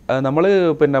ഏൽപ്പിക്കുന്നതാണോ? നമ്മൾ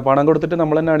പിന്നെ പണം കൊടുത്തിട്ട്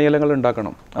നമ്മൾ തന്നെ അണിയലങ്ങൾ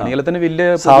ഉണ്ടാക്കണം. അണിയലത്തിന് വലിയ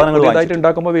സാധനങ്ങളായിട്ട്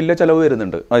ഉണ്ടാക്കുമ്പോൾ വലിയ ചെലവ്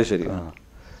വരുന്നുണ്ട്. അത് ശരി.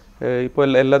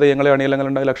 ഇപ്പോൾ എല്ലാ തെയ്യങ്ങളെ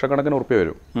അണിയലങ്ങളുണ്ടായി ലക്ഷക്കണക്കിന് ഉറുപ്പ്യ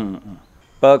വരും.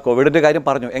 ഇപ്പോൾ കോവിഡിൻ്റെ കാര്യം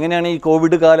പറഞ്ഞു. എങ്ങനെയാണ് ഈ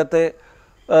കോവിഡ്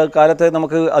കാലത്തെ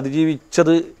നമുക്ക്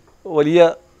അതിജീവിച്ചത്? വലിയ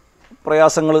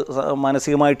പ്രയാസങ്ങൾ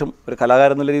മാനസികമായിട്ടും, ഒരു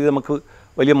കലാകാരൻ എന്നുള്ള രീതിയിൽ നമുക്ക്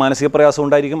വലിയ മാനസിക പ്രയാസം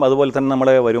ഉണ്ടായിരിക്കും. അതുപോലെ തന്നെ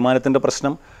നമ്മളെ വരുമാനത്തിൻ്റെ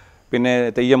പ്രശ്നം, പിന്നെ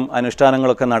തെയ്യം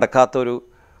അനുഷ്ഠാനങ്ങളൊക്കെ നടക്കാത്ത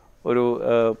ഒരു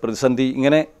പ്രതിസന്ധി.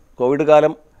 ഇങ്ങനെ കോവിഡ്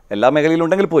കാലം എല്ലാ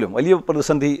മേഖലയിലുണ്ടെങ്കിൽ പോലും വലിയ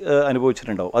പ്രതിസന്ധി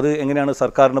അനുഭവിച്ചിട്ടുണ്ടാവും. അത് എങ്ങനെയാണ്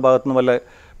സർക്കാരിൻ്റെ ഭാഗത്തുനിന്ന് വല്ല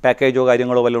പാക്കേജോ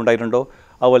കാര്യങ്ങളോ വല്ലതും ഉണ്ടായിട്ടുണ്ടോ?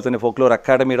 അതുപോലെ തന്നെ ഫോക്ലോർ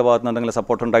അക്കാഡമിയുടെ ഭാഗത്ത് നിന്ന് എന്തെങ്കിലും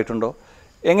സപ്പോർട്ട് ഉണ്ടായിട്ടുണ്ടോ?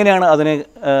 എങ്ങനെയാണ് അതിനെ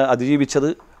അതിജീവിച്ചത്?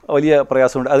 വലിയ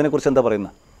പ്രയാസമുണ്ട്, അതിനെക്കുറിച്ച് എന്താ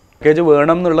പറയുന്നത്? പാക്കേജ്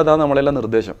വേണം എന്നുള്ളതാണ് നമ്മളെല്ലാം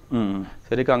നിർദ്ദേശം.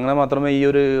 ശരിക്കും അങ്ങനെ മാത്രമേ ഈ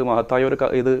ഒരു മഹത്തായ ഒരു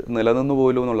ഇത് നിലനിന്നു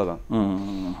പോലൂ എന്നുള്ളതാണ്.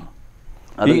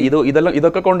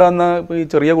 ഇതൊക്കെ കൊണ്ടുവന്ന ഈ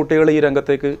ചെറിയ കുട്ടികൾ ഈ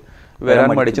രംഗത്തേക്ക് വരാൻ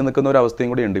മടിച്ചു നിൽക്കുന്ന ഒരു അവസ്ഥയും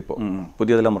കൂടി ഉണ്ട്. ഇപ്പോൾ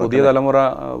പുതിയ തലമുറ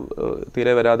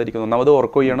തീരെ വരാതിരിക്കുന്നു. ഒന്നാമത്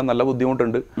ഉറക്കം ചെയ്യണം, നല്ല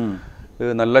ബുദ്ധിമുട്ടുണ്ട്,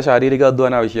 നല്ല ശാരീരിക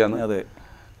അധ്വാനം ആവശ്യമാണ്. അതെ,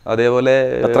 അതേപോലെ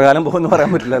എത്ര കാലം പോകുമെന്ന് പറയാൻ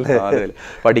പറ്റില്ല അല്ലേ? അതെ,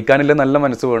 പഠിക്കാനില്ല നല്ല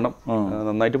മനസ്സ് വേണം,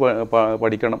 നന്നായിട്ട്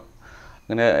പഠിക്കണം.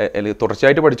 അങ്ങനെ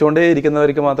തുടർച്ചയായിട്ട് പഠിച്ചുകൊണ്ടേ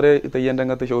ഇരിക്കുന്നവർക്ക് മാത്രമേ തെയ്യം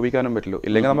രംഗത്ത് ശോഭിക്കാനും പറ്റുള്ളൂ.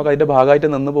 ഇല്ലെങ്കിൽ നമുക്ക് അതിന്റെ ഭാഗമായിട്ട്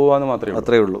നിന്ന് പോകാമെന്ന് മാത്രമേ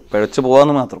അത്രേ ഉള്ളൂ, പിഴച്ചു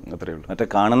പോകാമെന്ന് മാത്രം. അത്രേ ഉള്ളൂ. മറ്റേ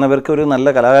കാണുന്നവർക്ക് ഒരു നല്ല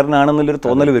കലാകാരനാണെന്നുള്ളൊരു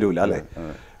തോന്നൽ വരില്ല അല്ലേ?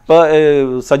 ഇപ്പോൾ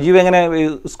സജീവ് എങ്ങനെ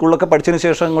സ്കൂളിലൊക്കെ പഠിച്ചതിന്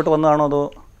ശേഷം ഇങ്ങോട്ട് വന്നതാണോ അതോ?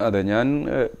 അതെ, ഞാൻ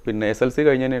പിന്നെ SLC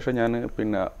കഴിഞ്ഞതിന് ശേഷം ഞാൻ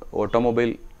പിന്നെ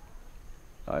ഓട്ടോമൊബൈൽ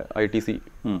ITC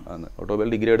ആണ്, ഓട്ടോമൊബൈൽ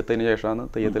ഡിഗ്രി എടുത്തതിന് ശേഷമാണ്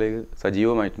തെയ്യത്തിലേക്ക്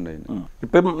സജീവമായിട്ടുണ്ടായിരുന്നത്.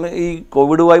 ഇപ്പം ഈ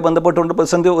കോവിഡുമായി ബന്ധപ്പെട്ടുകൊണ്ട്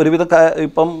പ്രതിസന്ധി ഒരുവിധം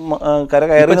ഇപ്പം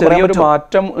കരകയറി ചെറിയൊരു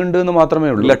മാറ്റം ഉണ്ട് എന്ന് മാത്രമേ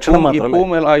ഉള്ളൂ. ലക്ഷണം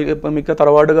ഇപ്പം മിക്ക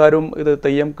തറവാടുകാരും ഇത്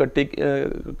തെയ്യം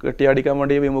കെട്ടിയാടിക്കാൻ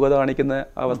വേണ്ടി വിമുഖത കാണിക്കുന്ന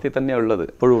അവസ്ഥയിൽ തന്നെയാണ് ഉള്ളത്.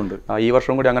 ഇപ്പോഴും ഉണ്ട്. ഈ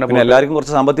വർഷം കൂടി അങ്ങനെ എല്ലാവർക്കും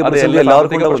കുറച്ച് സാമ്പത്തിക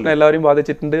പ്രശ്നം എല്ലാവരും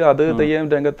ബാധിച്ചിട്ടുണ്ട്. അത് തെയ്യം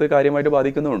രംഗത്ത് കാര്യമായിട്ട്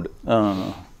ബാധിക്കുന്നുമുണ്ട്.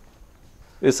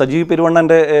 സജീവ്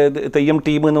പെരുവണ്ണൻ്റെ തെയ്യം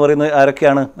ടീം എന്ന് പറയുന്നത്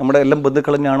ആരൊക്കെയാണ്? നമ്മുടെ എല്ലാം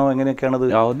ബന്ധുക്കൾ തന്നെയാണോ? എങ്ങനെയൊക്കെയാണത്?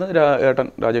 ഒന്ന് ഏട്ടൻ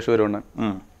രാജേഷ് പെരുവണ്ണൻ,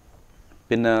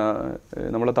 പിന്നെ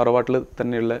നമ്മളെ തറവാട്ടിൽ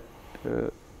തന്നെയുള്ള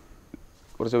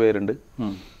കുറച്ച് പേരുണ്ട്.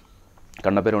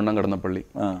 കണ്ണപ്പെരുവണ്ണൻ കടന്നപ്പള്ളി.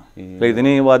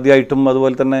 ഇതിന് വാദ്യമായിട്ടും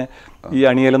അതുപോലെ തന്നെ ഈ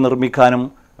അണിയെല്ലാം നിർമ്മിക്കാനും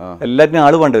എല്ലാറ്റിനും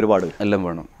ആള് വേണ്ട, ഒരുപാട് എല്ലാം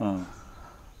വേണം.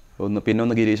 പിന്നെ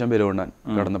ഒന്ന് ഗിരീശൻ പെരുവണ്ണൻ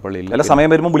കടന്നപ്പള്ളിയിൽ. എല്ലാ സമയം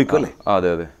വരുമ്പോൾ വിളിക്കും അല്ലേ? അതെ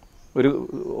അതെ, ഒരു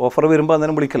ഓഫർ വരുമ്പോൾ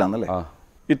അന്നേരം വിളിക്കലാന്നല്ലേ?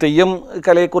 ഈ തെയ്യം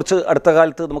കലയെക്കുറിച്ച് അടുത്ത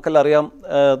കാലത്ത് നമുക്കെല്ലാം അറിയാം.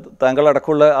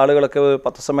 താങ്കളടക്കമുള്ള ആളുകളൊക്കെ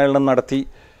പത്രസമ്മേളനം നടത്തി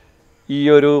ഈ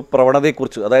ഒരു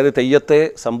പ്രവണതയെക്കുറിച്ച്, അതായത് തെയ്യത്തെ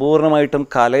സമ്പൂർണ്ണമായിട്ടും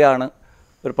കലയാണ്,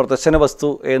 ഒരു പ്രദർശന വസ്തു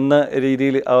എന്ന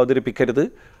രീതിയിൽ അവതരിപ്പിക്കരുത്,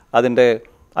 അതിൻ്റെ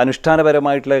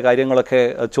അനുഷ്ഠാനപരമായിട്ടുള്ള കാര്യങ്ങളൊക്കെ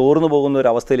ചോർന്നു പോകുന്ന ഒരു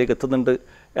അവസ്ഥയിലേക്ക് എത്തുന്നുണ്ട്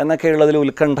എന്നൊക്കെയുള്ളതിൽ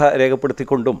ഉത്കണ്ഠ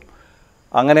രേഖപ്പെടുത്തിക്കൊണ്ടും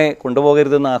അങ്ങനെ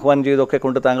കൊണ്ടുപോകരുതെന്ന് ആഹ്വാനം ചെയ്തൊക്കെ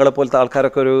കൊണ്ട് താങ്കളെപ്പോലത്തെ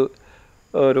ആൾക്കാരൊക്കെ ഒരു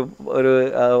ഒരു ഒരു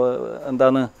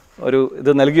എന്താണ് ഒരു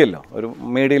ഇത് നൽകിയല്ലോ, ഒരു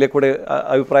മീഡിയയിലേക്കൂടെ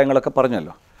അഭിപ്രായങ്ങളൊക്കെ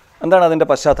പറഞ്ഞല്ലോ. എന്താണ് അതിൻ്റെ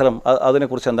പശ്ചാത്തലം?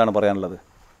 അതിനെക്കുറിച്ച് എന്താണ് പറയാനുള്ളത്?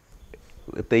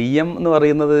 തെയ്യം എന്ന്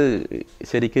പറയുന്നത്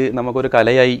ശരിക്ക് നമുക്കൊരു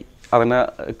കലയായി അതിനെ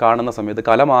കാണുന്ന സമയത്ത്,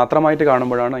 കല മാത്രമായിട്ട്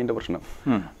കാണുമ്പോഴാണ് അതിൻ്റെ പ്രശ്നം.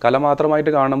 കല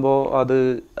മാത്രമായിട്ട് കാണുമ്പോൾ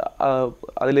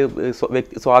അതിൽ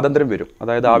സ്വാതന്ത്ര്യം വരും,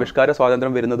 അതായത് ആവിഷ്കാര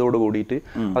സ്വാതന്ത്ര്യം വരുന്നതോട് കൂടിയിട്ട്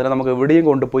അതിനെ നമുക്ക് എവിടെയും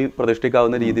കൊണ്ടുപോയി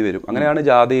പ്രതിഷ്ഠിക്കാവുന്ന രീതി വരും. അങ്ങനെയാണ്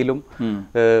ജാഥയിലും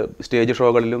സ്റ്റേജ്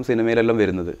ഷോകളിലും സിനിമയിലെല്ലാം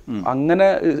വരുന്നത്. അങ്ങനെ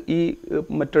ഈ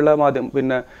മറ്റുള്ള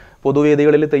പിന്നെ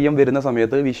പൊതുവേദികളിൽ തെയ്യം വരുന്ന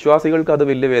സമയത്ത് വിശ്വാസികൾക്ക് അത്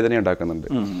വലിയ വേദന ഉണ്ടാക്കുന്നുണ്ട്.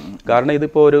 കാരണം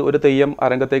ഇതിപ്പോൾ ഒരു തെയ്യം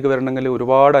അരങ്ങത്തേക്ക് വരണമെങ്കിൽ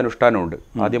ഒരുപാട് അനുഷ്ഠാനമുണ്ട്.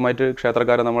 ആദ്യമായിട്ട്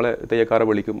ക്ഷേത്രക്കാരെ നമ്മളെ തെയ്യക്കാരെ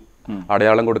വിളിക്കും,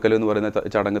 അടയാളം കൊടുക്കൽ എന്ന് പറയുന്ന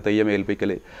ചടങ്ങ്, തെയ്യം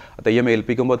ഏൽപ്പിക്കൽ. തെയ്യം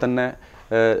ഏൽപ്പിക്കുമ്പോൾ തന്നെ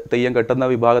തെയ്യം കെട്ടുന്ന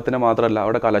വിഭാഗത്തിന് മാത്രമല്ല,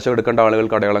 അവിടെ കലശം എടുക്കേണ്ട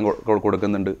ആളുകൾക്ക് അടയാളം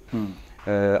കൊടുക്കുന്നുണ്ട്.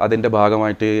 അതിൻ്റെ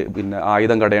ഭാഗമായിട്ട് പിന്നെ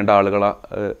ആയുധം കടയേണ്ട ആളുകളെ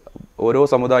ഓരോ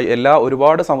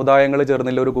ഒരുപാട് സമുദായങ്ങൾ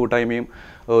ചേർന്നുള്ള ഒരു കൂട്ടായ്മയും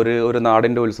ഒരു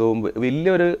നാടിൻ്റെ ഉത്സവവും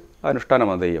വലിയൊരു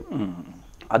അനുഷ്ഠാനമാണ് തെയ്യം.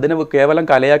 അതിനെ കേവലം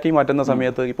കലയാക്കി മാറ്റുന്ന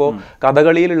സമയത്ത് ഇപ്പോൾ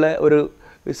കഥകളിയിലുള്ള ഒരു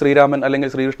ശ്രീരാമൻ അല്ലെങ്കിൽ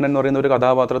ശ്രീകൃഷ്ണൻ എന്ന് പറയുന്ന ഒരു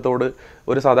കഥാപാത്രത്തോട്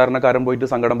ഒരു സാധാരണക്കാരൻ പോയിട്ട്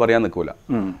സങ്കടം പറയാൻ നിൽക്കൂല.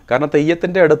 കാരണം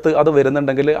തെയ്യത്തിന്റെ അടുത്ത് അത്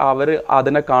വരുന്നുണ്ടെങ്കിൽ അവർ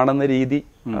അതിനെ കാണുന്ന രീതി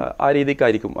ആ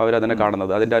രീതിക്കായിരിക്കും അവരതിനെ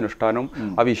കാണുന്നത്. അതിന്റെ അനുഷ്ഠാനം,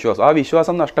 ആ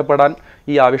വിശ്വാസം നഷ്ടപ്പെടാൻ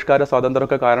ഈ ആവിഷ്കാര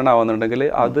സ്വാതന്ത്ര്യമൊക്കെ കാരണമാവുന്നുണ്ടെങ്കിൽ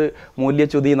അത്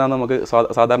മൂല്യച്യുതി എന്നാണ് നമുക്ക്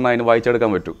സാധാരണ അതിന്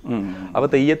വായിച്ചെടുക്കാൻ പറ്റും. അപ്പൊ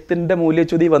തെയ്യത്തിന്റെ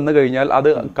മൂല്യച്യുതി വന്നു കഴിഞ്ഞാൽ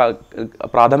അത്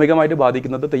പ്രാഥമികമായിട്ട്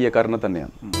ബാധിക്കുന്നത് തെയ്യക്കാരനെ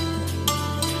തന്നെയാണ്.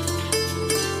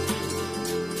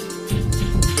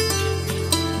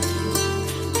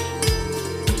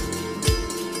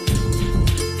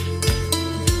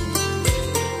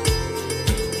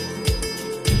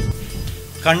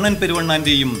 കണ്ണൻ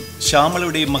പെരുവണ്ണാൻ്റെയും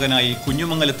ശ്യാമളയുടെയും മകനായി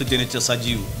കുഞ്ഞുമംഗലത്ത് ജനിച്ച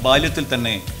സജീവ് ബാല്യത്തിൽ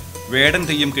തന്നെ വേടൻ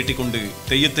തെയ്യം കെട്ടിക്കൊണ്ട്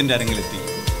തെയ്യത്തിൻ്റെ അരങ്ങിലെത്തി.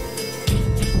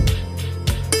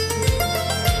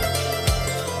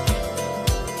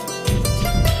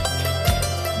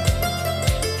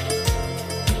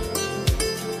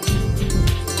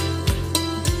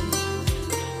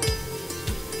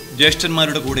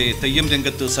 ജ്യേഷ്ഠന്മാരുടെ കൂടെ തെയ്യം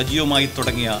രംഗത്ത് സജീവമായി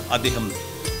തുടങ്ങിയ അദ്ദേഹം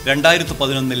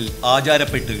 2011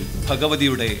 ആചാരപ്പെട്ട്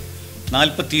ഭഗവതിയുടെ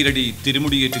 40 അടി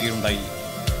തിരുമുടിയേറ്റുകയുണ്ടായി.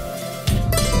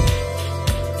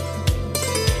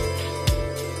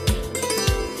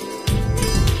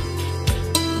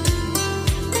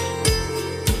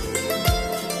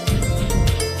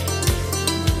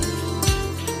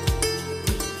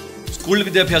 സ്കൂൾ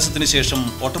വിദ്യാഭ്യാസത്തിന് ശേഷം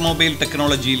ഓട്ടോമൊബൈൽ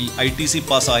ടെക്നോളജിയിൽ ITC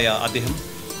പാസ്സായ അദ്ദേഹം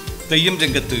തെയ്യം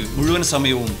രംഗത്ത് മുഴുവൻ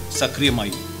സമയവും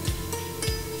സക്രിയമായി.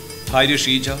 ഭാര്യ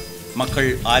ഷീജ, മക്കൾ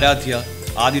ആരാധ്യ,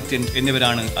 ആദിത്യൻ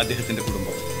എന്നിവരാണ് അദ്ദേഹത്തിന്റെ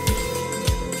കുടുംബം.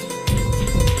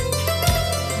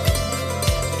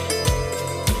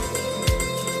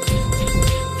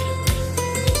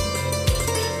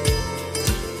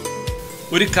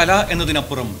 ഒരു കല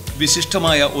എന്നതിനപ്പുറം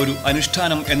വിശിഷ്ടമായ ഒരു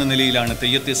അനുഷ്ഠാനം എന്ന നിലയിലാണ്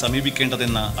തെയ്യത്തെ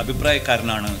സമീപിക്കേണ്ടതെന്ന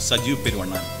അഭിപ്രായക്കാരനാണ് സജീവ്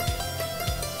പെരുവണ്ണാൻ.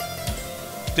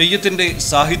 തെയ്യത്തിന്റെ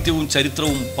സാഹിത്യവും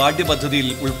ചരിത്രവും പാഠ്യപദ്ധതിയിൽ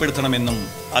ഉൾപ്പെടുത്തണമെന്നും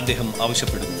അദ്ദേഹം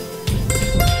ആവശ്യപ്പെടുന്നു.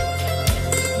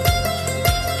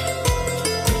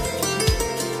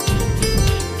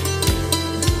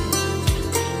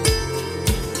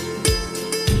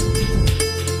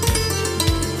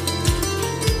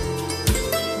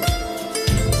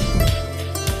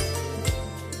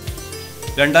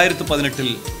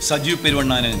 സജീവ്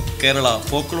പെരുവണ്ണാന് കേരള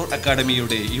ഫോക്ലോർ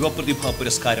അക്കാദമിയുടെ യുവപ്രതിഭാ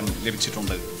പുരസ്കാരം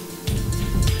ലഭിച്ചിട്ടുണ്ട്.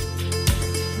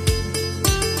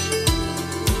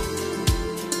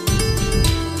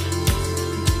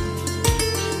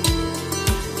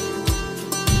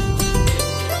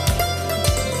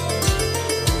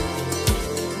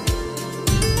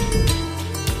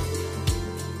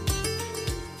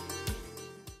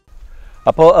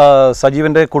 അപ്പോൾ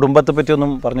സജീവന്റെ കുടുംബത്തെ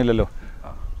പറ്റിയൊന്നും പറഞ്ഞില്ലല്ലോ.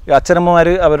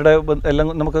 അച്ഛനമ്മമാര് അവരുടെ എല്ലാം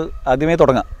നമുക്ക് ആദ്യമേ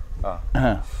തുടങ്ങാം.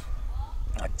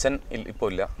 അച്ഛൻ ഇപ്പോൾ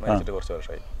ഇല്ല, മരിച്ചിട്ട് കുറച്ച്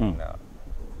വർഷമായി. പിന്നെ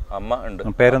അമ്മ ഉണ്ട്.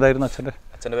 പേരെന്തായിരുന്നു അച്ഛൻ്റെ?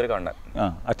 അച്ഛൻ്റെ പേര് കണ്ണൻ.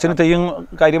 അച്ഛന് തെയ്യം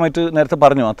കാര്യമായിട്ട് നേരത്തെ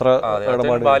പറഞ്ഞു അത്ര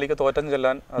ബാലിക്ക് തോറ്റം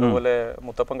ചെല്ലാൻ, അതുപോലെ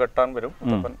മുത്തപ്പൻ കെട്ടാൻ വരും,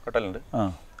 മുത്തപ്പൻ കെട്ടലുണ്ട്.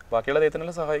 ബാക്കിയുള്ള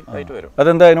ദൈവത്തിനെല്ലാം സഹായിക്കായിട്ട് വരും.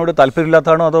 അതെന്താ അതിനോട്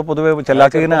താല്പര്യമില്ലാത്താണോ അതോ പൊതുവെ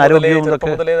ചെല്ലാക്കിന് ആരോഗ്യം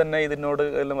മുതലേ തന്നെ ഇതിനോട്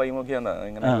എല്ലാം വൈമുഖിയാണ്.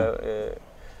 ഇങ്ങനെയുള്ള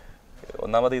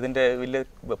ഒന്നാമത് ഇതിന്റെ വലിയ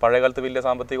പഴയ കാലത്ത് വലിയ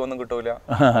സാമ്പത്തികം ഒന്നും കിട്ടൂല.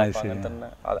 തന്നെ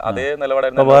അതേ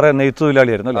നിലപാടായിരുന്നു. വേറെ നെയ്ത്ത്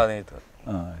തൊഴിലാളിയായിരുന്നു.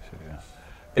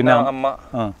 പിന്നെ അമ്മ,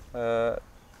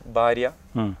 ഭാര്യ,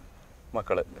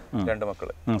 മക്കള്, 2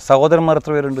 മക്കള്. സഹോദരന്മാർ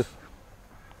എത്ര പേരുണ്ട്?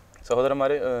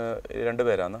 സഹോദരന്മാര് 2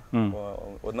 പേരാണ്.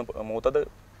 ഒന്ന് മൂത്തത്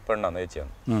പെണ്ണാണ്,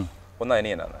 ചേച്ചിയാണ്. ഒന്ന്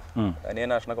അനിയനാണ്. അനിയൻ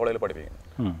നാഷണൽ കോളേജിൽ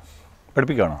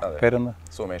പഠിപ്പിക്കുകയാണോ? പേരെന്താ?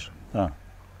 സുമേഷ്.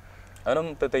 അവനും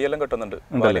തെയ്യെല്ലാം കെട്ടുന്നുണ്ട്,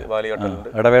 വാലി കെട്ടലുണ്ട്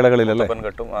ഇടവേളകളിലല്ലേ? മുത്തപ്പൻ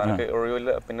കെട്ടും. ആനക്ക്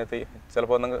ഒഴിവില്ല. പിന്നെ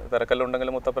ചിലപ്പോൾ എന്തെങ്കിലും തിരക്കെല്ലാം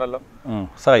ഉണ്ടെങ്കിൽ മുത്തപ്പനെല്ലാം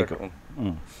സഹായിക്കും.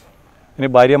 ഇനി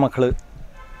ഭാര്യ, മക്കള്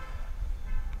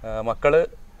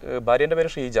ഭാര്യന്റെ പേര്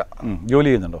ഷീജ. ജോലി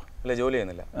ചെയ്യുന്നുണ്ടോ? ഇല്ല, ജോലി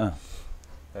ചെയ്യുന്നില്ല.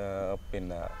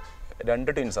 പിന്നെ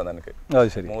 2 ടീംസാണ് എനിക്ക്.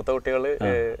 മൂത്ത കുട്ടികള്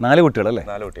 4 കുട്ടികളല്ലേ?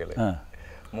 4 കുട്ടികള്.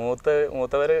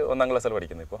 മൂത്തവര് 1ാം ക്ലാസ്സിൽ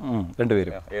പഠിക്കുന്നു. ഇപ്പൊ 2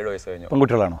 പേരും 7 വയസ്സ് കഴിഞ്ഞു.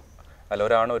 പെൺകുട്ടികളാണോ? അല്ല,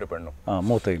 ഒരാണും ഒരു പെണ്ണും.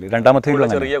 മൂത്തയില്. രണ്ടാമത്തെ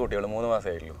ചെറിയ കുട്ടികൾ 3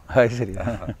 മാസമായിട്ടുള്ളൂ. ശരി.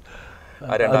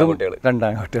 2 കുട്ടികൾ.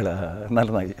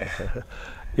 നല്ലതായി.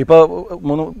 ഇപ്പൊ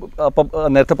അപ്പം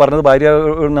നേരത്തെ പറഞ്ഞത് ഭാര്യ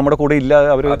നമ്മുടെ കൂടെ ഇല്ല,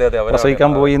 അവര് പ്രസവിക്കാൻ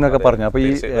പോയി എന്നൊക്കെ പറഞ്ഞു. അപ്പൊ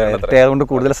ഈ കൊണ്ട്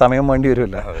കൂടുതൽ സമയം വേണ്ടി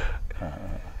വരുമല്ലോ.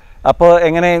 അപ്പോൾ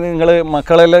എങ്ങനെ നിങ്ങൾ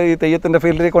മക്കളെല്ലാം ഈ തെയ്യത്തിന്റെ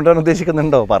ഫീൽഡിലേക്ക് കൊണ്ടുവരാൻ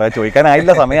ഉദ്ദേശിക്കുന്നുണ്ടോ?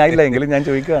 ചോദിക്കാനായില്ല, സമയമായില്ല, എങ്കിലും ഞാൻ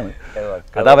ചോദിക്കുകയാണ്.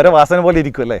 അത് അവരെ വാസന പോലെ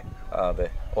ഇരിക്കും അല്ലേ? അതെ,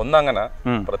 ഒന്നങ്ങനെ.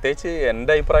 പ്രത്യേകിച്ച്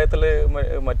എൻ്റെ അഭിപ്രായത്തിൽ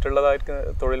മറ്റുള്ളതായിട്ട്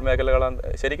തൊഴിൽ മേഖലകളാണ്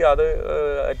ശരിക്കും അത്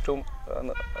ഏറ്റവും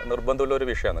നിർബന്ധമുള്ള ഒരു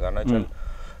വിഷയമാണ്.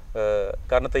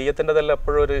 കാരണം തെയ്യത്തിൻ്റെതെല്ലാം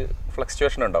എപ്പോഴും ഒരു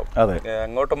ഫ്ലക്ച്വേഷൻ ഉണ്ടാവും.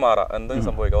 എങ്ങോട്ടും മാറാം, എന്തും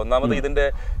സംഭവിക്കാം. ഒന്നാമത് ഇതിന്റെ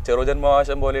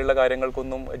ചെറുജന്മാവകാശം പോലെയുള്ള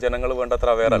കാര്യങ്ങൾക്കൊന്നും ജനങ്ങൾ വേണ്ടത്ര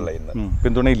അവെയർ അല്ല. ഇന്ന്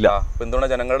പിന്തുണ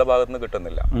ജനങ്ങളുടെ ഭാഗത്ത് നിന്ന്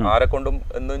കിട്ടുന്നില്ല. ആരെക്കൊണ്ടും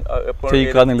എന്നും എപ്പോഴും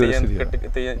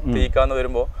തെയ്യിക്കാന്ന്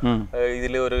വരുമ്പോ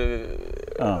ഇതില് ഒരു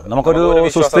നമുക്കൊരു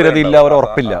സുസ്ഥിരതയില്ല, ഒരു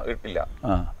ഉറപ്പില്ല.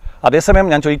 അതേസമയം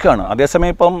ഞാൻ ചോദിക്കുകയാണ്,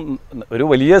 അതേസമയം ഇപ്പം ഒരു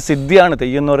വലിയ സിദ്ധിയാണ്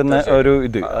തെയ്യം എന്ന് പറയുന്ന ഒരു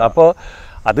ഇത്. അപ്പോൾ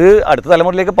അത് അടുത്ത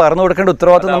തലമുറയിലേക്ക് പറഞ്ഞു കൊടുക്കേണ്ട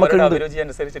ഉത്തരവാദിത്വം നമുക്കുണ്ട്.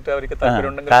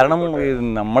 കാരണം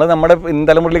നമ്മുടെ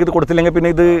തലമുറയിലേക്ക് ഇത് കൊടുത്തില്ലെങ്കിൽ പിന്നെ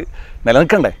ഇത്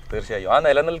നിലനിൽക്കണ്ടേ? തീർച്ചയായും ആ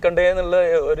നിലനിൽക്കണ്ടേ എന്നുള്ള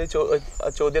ഒരു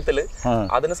ചോദ്യത്തില്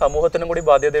അതിന് സമൂഹത്തിനും കൂടി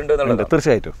ബാധ്യതയുണ്ട് എന്നുള്ളത്.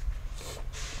 തീർച്ചയായിട്ടും.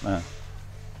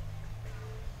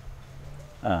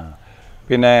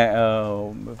 പിന്നെ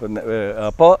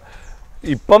അപ്പോൾ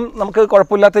ഇപ്പം നമുക്ക്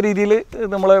കുഴപ്പമില്ലാത്ത രീതിയിൽ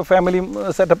നമ്മളെ ഫാമിലിയും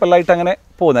സെറ്റപ്പെല്ലാം ആയിട്ട് അങ്ങനെ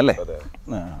പോകുന്നല്ലേ?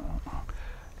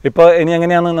 ഇപ്പോൾ ഇനി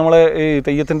എങ്ങനെയാണ് നമ്മളെ ഈ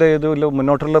തെയ്യത്തിൻ്റെ ഇത്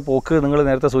മുന്നോട്ടുള്ള പോക്ക്? നിങ്ങൾ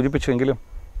നേരത്തെ സൂചിപ്പിച്ചുവെങ്കിലും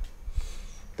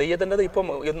തെയ്യത്തിൻ്റെ ഇപ്പം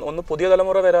ഒന്ന് പുതിയ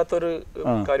തലമുറ വരാത്തൊരു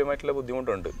കാര്യമായിട്ടുള്ള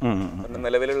ബുദ്ധിമുട്ടുണ്ട്.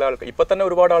 നിലവിലുള്ള ആൾക്കാർ ഇപ്പൊ തന്നെ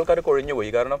ഒരുപാട് ആൾക്കാർ കൊഴിഞ്ഞുപോയി.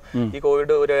 കാരണം ഈ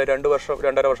കോവിഡ് ഒരു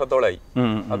 2-2.5 വർഷത്തോളായി.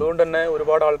 അതുകൊണ്ട് തന്നെ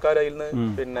ഒരുപാട് ആൾക്കാർ അതിൽ നിന്ന്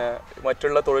പിന്നെ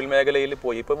മറ്റുള്ള തൊഴിൽ മേഖലയിൽ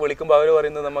പോയി. ഇപ്പൊ വിളിക്കുമ്പോൾ അവർ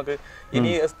പറയുന്നത് നമുക്ക്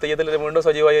ഇനി തെയ്യത്തിൽ വീണ്ടും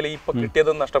സജീവമായാലും ഇപ്പൊ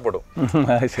കിട്ടിയതും നഷ്ടപ്പെടും.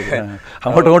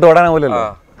 അങ്ങോട്ടും ഇങ്ങോട്ടും ഓടാനാവില്ലല്ലോ.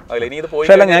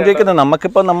 ഞാൻ ചോദിക്കുന്നത്,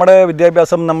 നമുക്കിപ്പോൾ നമ്മുടെ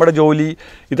വിദ്യാഭ്യാസം, നമ്മുടെ ജോലി,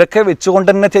 ഇതൊക്കെ വെച്ചുകൊണ്ട്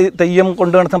തന്നെ തെയ്യം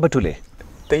കൊണ്ടു നടത്താൻ പറ്റൂലേ?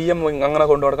 തെയ്യം അങ്ങനെ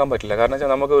കൊണ്ടു നടക്കാൻ പറ്റില്ല. കാരണം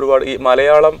വെച്ചാൽ നമുക്ക് ഒരുപാട് ഈ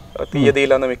മലയാളം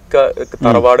തീയതിയിലാണ് മിക്ക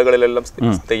തറവാടുകളിലെല്ലാം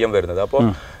തെയ്യം വരുന്നത്. അപ്പോൾ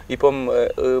ഇപ്പം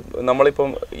നമ്മളിപ്പം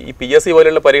ഈ PSC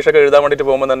പോലെയുള്ള പരീക്ഷകൾ എഴുതാൻ വേണ്ടിയിട്ട്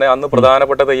പോകുമ്പോൾ തന്നെ അന്ന്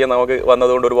പ്രധാനപ്പെട്ട തെയ്യം നമുക്ക്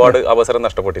വന്നതുകൊണ്ട് ഒരുപാട് അവസരം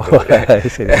നഷ്ടപ്പെട്ടിട്ടുണ്ട്.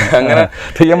 അങ്ങനെ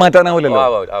തെയ്യം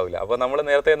മാറ്റാനാവില്ല. അപ്പൊ നമ്മൾ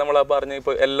നേരത്തെ നമ്മൾ പറഞ്ഞ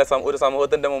ഇപ്പൊ ഒരു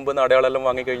സമൂഹത്തിന്റെ മുമ്പ് അടയാളെല്ലാം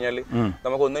വാങ്ങിക്കഴിഞ്ഞാൽ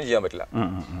നമുക്കൊന്നും ചെയ്യാൻ പറ്റില്ല.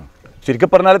 ശരിക്കും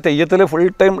പറഞ്ഞാൽ തെയ്യത്തിൽ ഫുൾ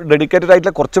ടൈം ഡെഡിക്കേറ്റഡ്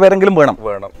ആയിട്ടുള്ള കുറച്ച് പേരെങ്കിലും വേണം.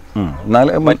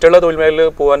 മറ്റുള്ള തൊഴിൽ മേഖലയിൽ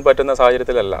പോകാൻ പറ്റുന്ന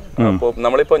സാഹചര്യത്തിലല്ല. അപ്പോൾ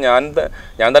നമ്മളിപ്പോൾ ഞാൻ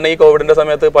തന്നെ ഈ കോവിഡിന്റെ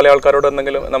സമയത്ത് പല ആൾക്കാരോട്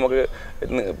എന്തെങ്കിലും നമുക്ക്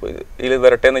ഇതിൽ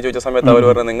വരട്ടെ എന്ന് ചോദിച്ച സമയത്ത് അവർ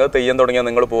പറഞ്ഞു, നിങ്ങൾ തെയ്യം തുടങ്ങിയാൽ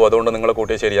നിങ്ങൾ പോകും, അതുകൊണ്ട് നിങ്ങളെ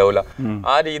കൂട്ടിയാൽ ശരിയാവില്ല.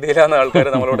 ആ രീതിയിലാണ് ആൾക്കാർ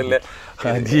നമ്മളോടുള്ള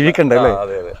ജീവിക്കണ്ടല്ലേ?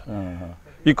 അതെ അതെ.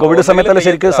 ഈ കോവിഡ് സമയത്തല്ല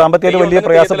ശരിക്കും സാമ്പത്തികമായിട്ട് വലിയ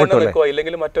പ്രയാസപ്പെട്ടു.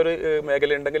 ഇല്ലെങ്കിൽ മറ്റൊരു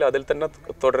മേഖല ഉണ്ടെങ്കിൽ അതിൽ തന്നെ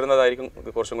തുടരുന്നതായിരിക്കും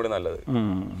കുറച്ചും കൂടി നല്ലത്.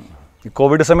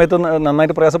 കോവിഡ് സമയത്ത്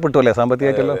നന്നായിട്ട് പ്രയാസപ്പെട്ടു അല്ലേ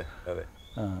സാമ്പത്തികമായിട്ടല്ലോ?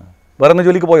 വേറെ ഒന്ന്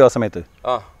ജോലിക്ക് പോയോ ആ സമയത്ത്?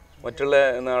 മറ്റുള്ള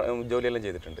ജോലിയെല്ലാം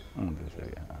ചെയ്തിട്ടുണ്ട്.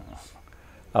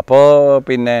 അപ്പോൾ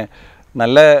പിന്നെ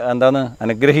നല്ല എന്താണ്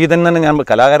അനുഗ്രഹീതൻ തന്നെ. ഞാൻ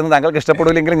കലാകാരൻ താങ്കൾക്ക്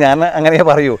ഇഷ്ടപ്പെടില്ലെങ്കിലും ഞാൻ അങ്ങനെ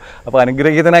പറയൂ. അപ്പോൾ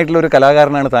അനുഗ്രഹീതനായിട്ടുള്ള ഒരു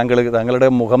കലാകാരനാണ് താങ്കൾ. താങ്കളുടെ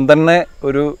മുഖം തന്നെ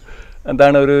ഒരു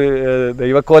എന്താണ്, ഒരു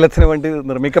ദൈവക്കോലത്തിന് വേണ്ടി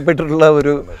നിർമ്മിക്കപ്പെട്ടിട്ടുള്ള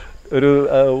ഒരു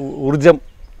ഊർജം.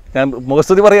 ഞാൻ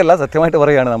മുഖസ്തുതി പറയല്ല, സത്യമായിട്ട്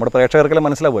പറയുകയാണ്. നമ്മുടെ പ്രേക്ഷകർക്കെല്ലാം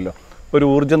മനസ്സിലാവുമല്ലോ. ഒരു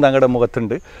ഊർജ്ജം താങ്കളുടെ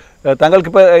മുഖത്തുണ്ട്.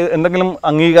 താങ്കൾക്കിപ്പോൾ എന്തെങ്കിലും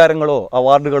അംഗീകാരങ്ങളോ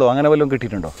അവാർഡുകളോ അങ്ങനെ വല്ലതും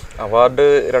കിട്ടിയിട്ടുണ്ടോ? അവാർഡ്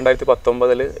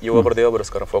 2019 യുവ പ്രതിഭ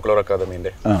പുരസ്കാരം ഫോക്ലോർ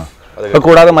അക്കാദമിന്റെ.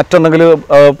 കൂടാതെ മറ്റെന്തെങ്കിലും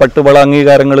പട്ടുവള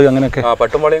അംഗീകാരങ്ങൾ അങ്ങനെയൊക്കെ?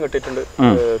 പട്ടുവളയും കിട്ടിയിട്ടുണ്ട്.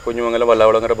 കുഞ്ഞുമംഗലം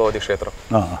വല്ലാവളങ്ങര ഭൗതിക ക്ഷേത്രം.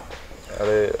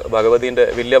 അത് ഭഗവതിന്റെ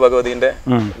വലിയ ഭഗവതിന്റെ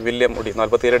വലിയ മുടി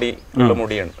 47 അടി ഉള്ള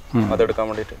മുടിയാണ്, അതെടുക്കാൻ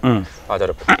വേണ്ടിയിട്ട്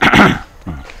ആചാരപ്പെട്ടു.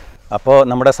 അപ്പോൾ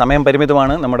നമ്മുടെ സമയം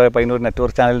പരിമിതമാണ്. നമ്മുടെ പയ്യന്നൂർ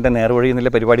നെറ്റ്വർക്ക് ചാനലിൻ്റെ നേർവഴി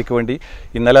എന്നുള്ള പരിപാടിക്ക് വേണ്ടി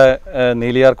ഇന്നലെ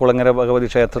നീലിയാർ കുളങ്ങര ഭഗവതി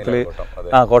ക്ഷേത്രത്തിൽ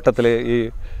കോട്ടത്തിൽ ഈ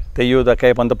തെയ്യൂതൊക്കെ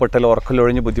ബന്ധപ്പെട്ട്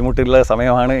ഉറക്കലൊഴിഞ്ഞ് ബുദ്ധിമുട്ടുള്ള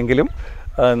സമയമാണ്. എങ്കിലും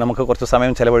നമുക്ക് കുറച്ച്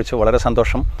സമയം ചിലവഴിച്ചു, വളരെ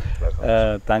സന്തോഷം.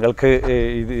 താങ്കൾക്ക്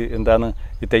ഇത് എന്താണ്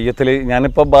ഈ തെയ്യത്തിൽ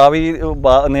ഞാനിപ്പോൾ ഭാവി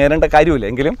നേരേണ്ട കാര്യമില്ല,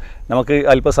 എങ്കിലും നമുക്ക്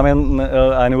അല്പസമയം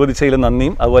അനുവദിച്ചതിൽ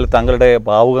നന്ദിയും അതുപോലെ താങ്കളുടെ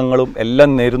ഭാവുകങ്ങളും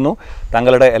എല്ലാം നേരുന്നു.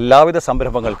 താങ്കളുടെ എല്ലാവിധ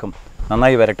സംരംഭങ്ങൾക്കും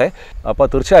നന്നായി വരട്ടെ. അപ്പോൾ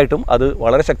തീർച്ചയായിട്ടും അത്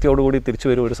വളരെ ശക്തിയോടുകൂടി തിരിച്ചു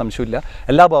വരും, ഒരു സംശയമില്ല.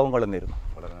 എല്ലാ ഭാവങ്ങളും നേരുന്നു.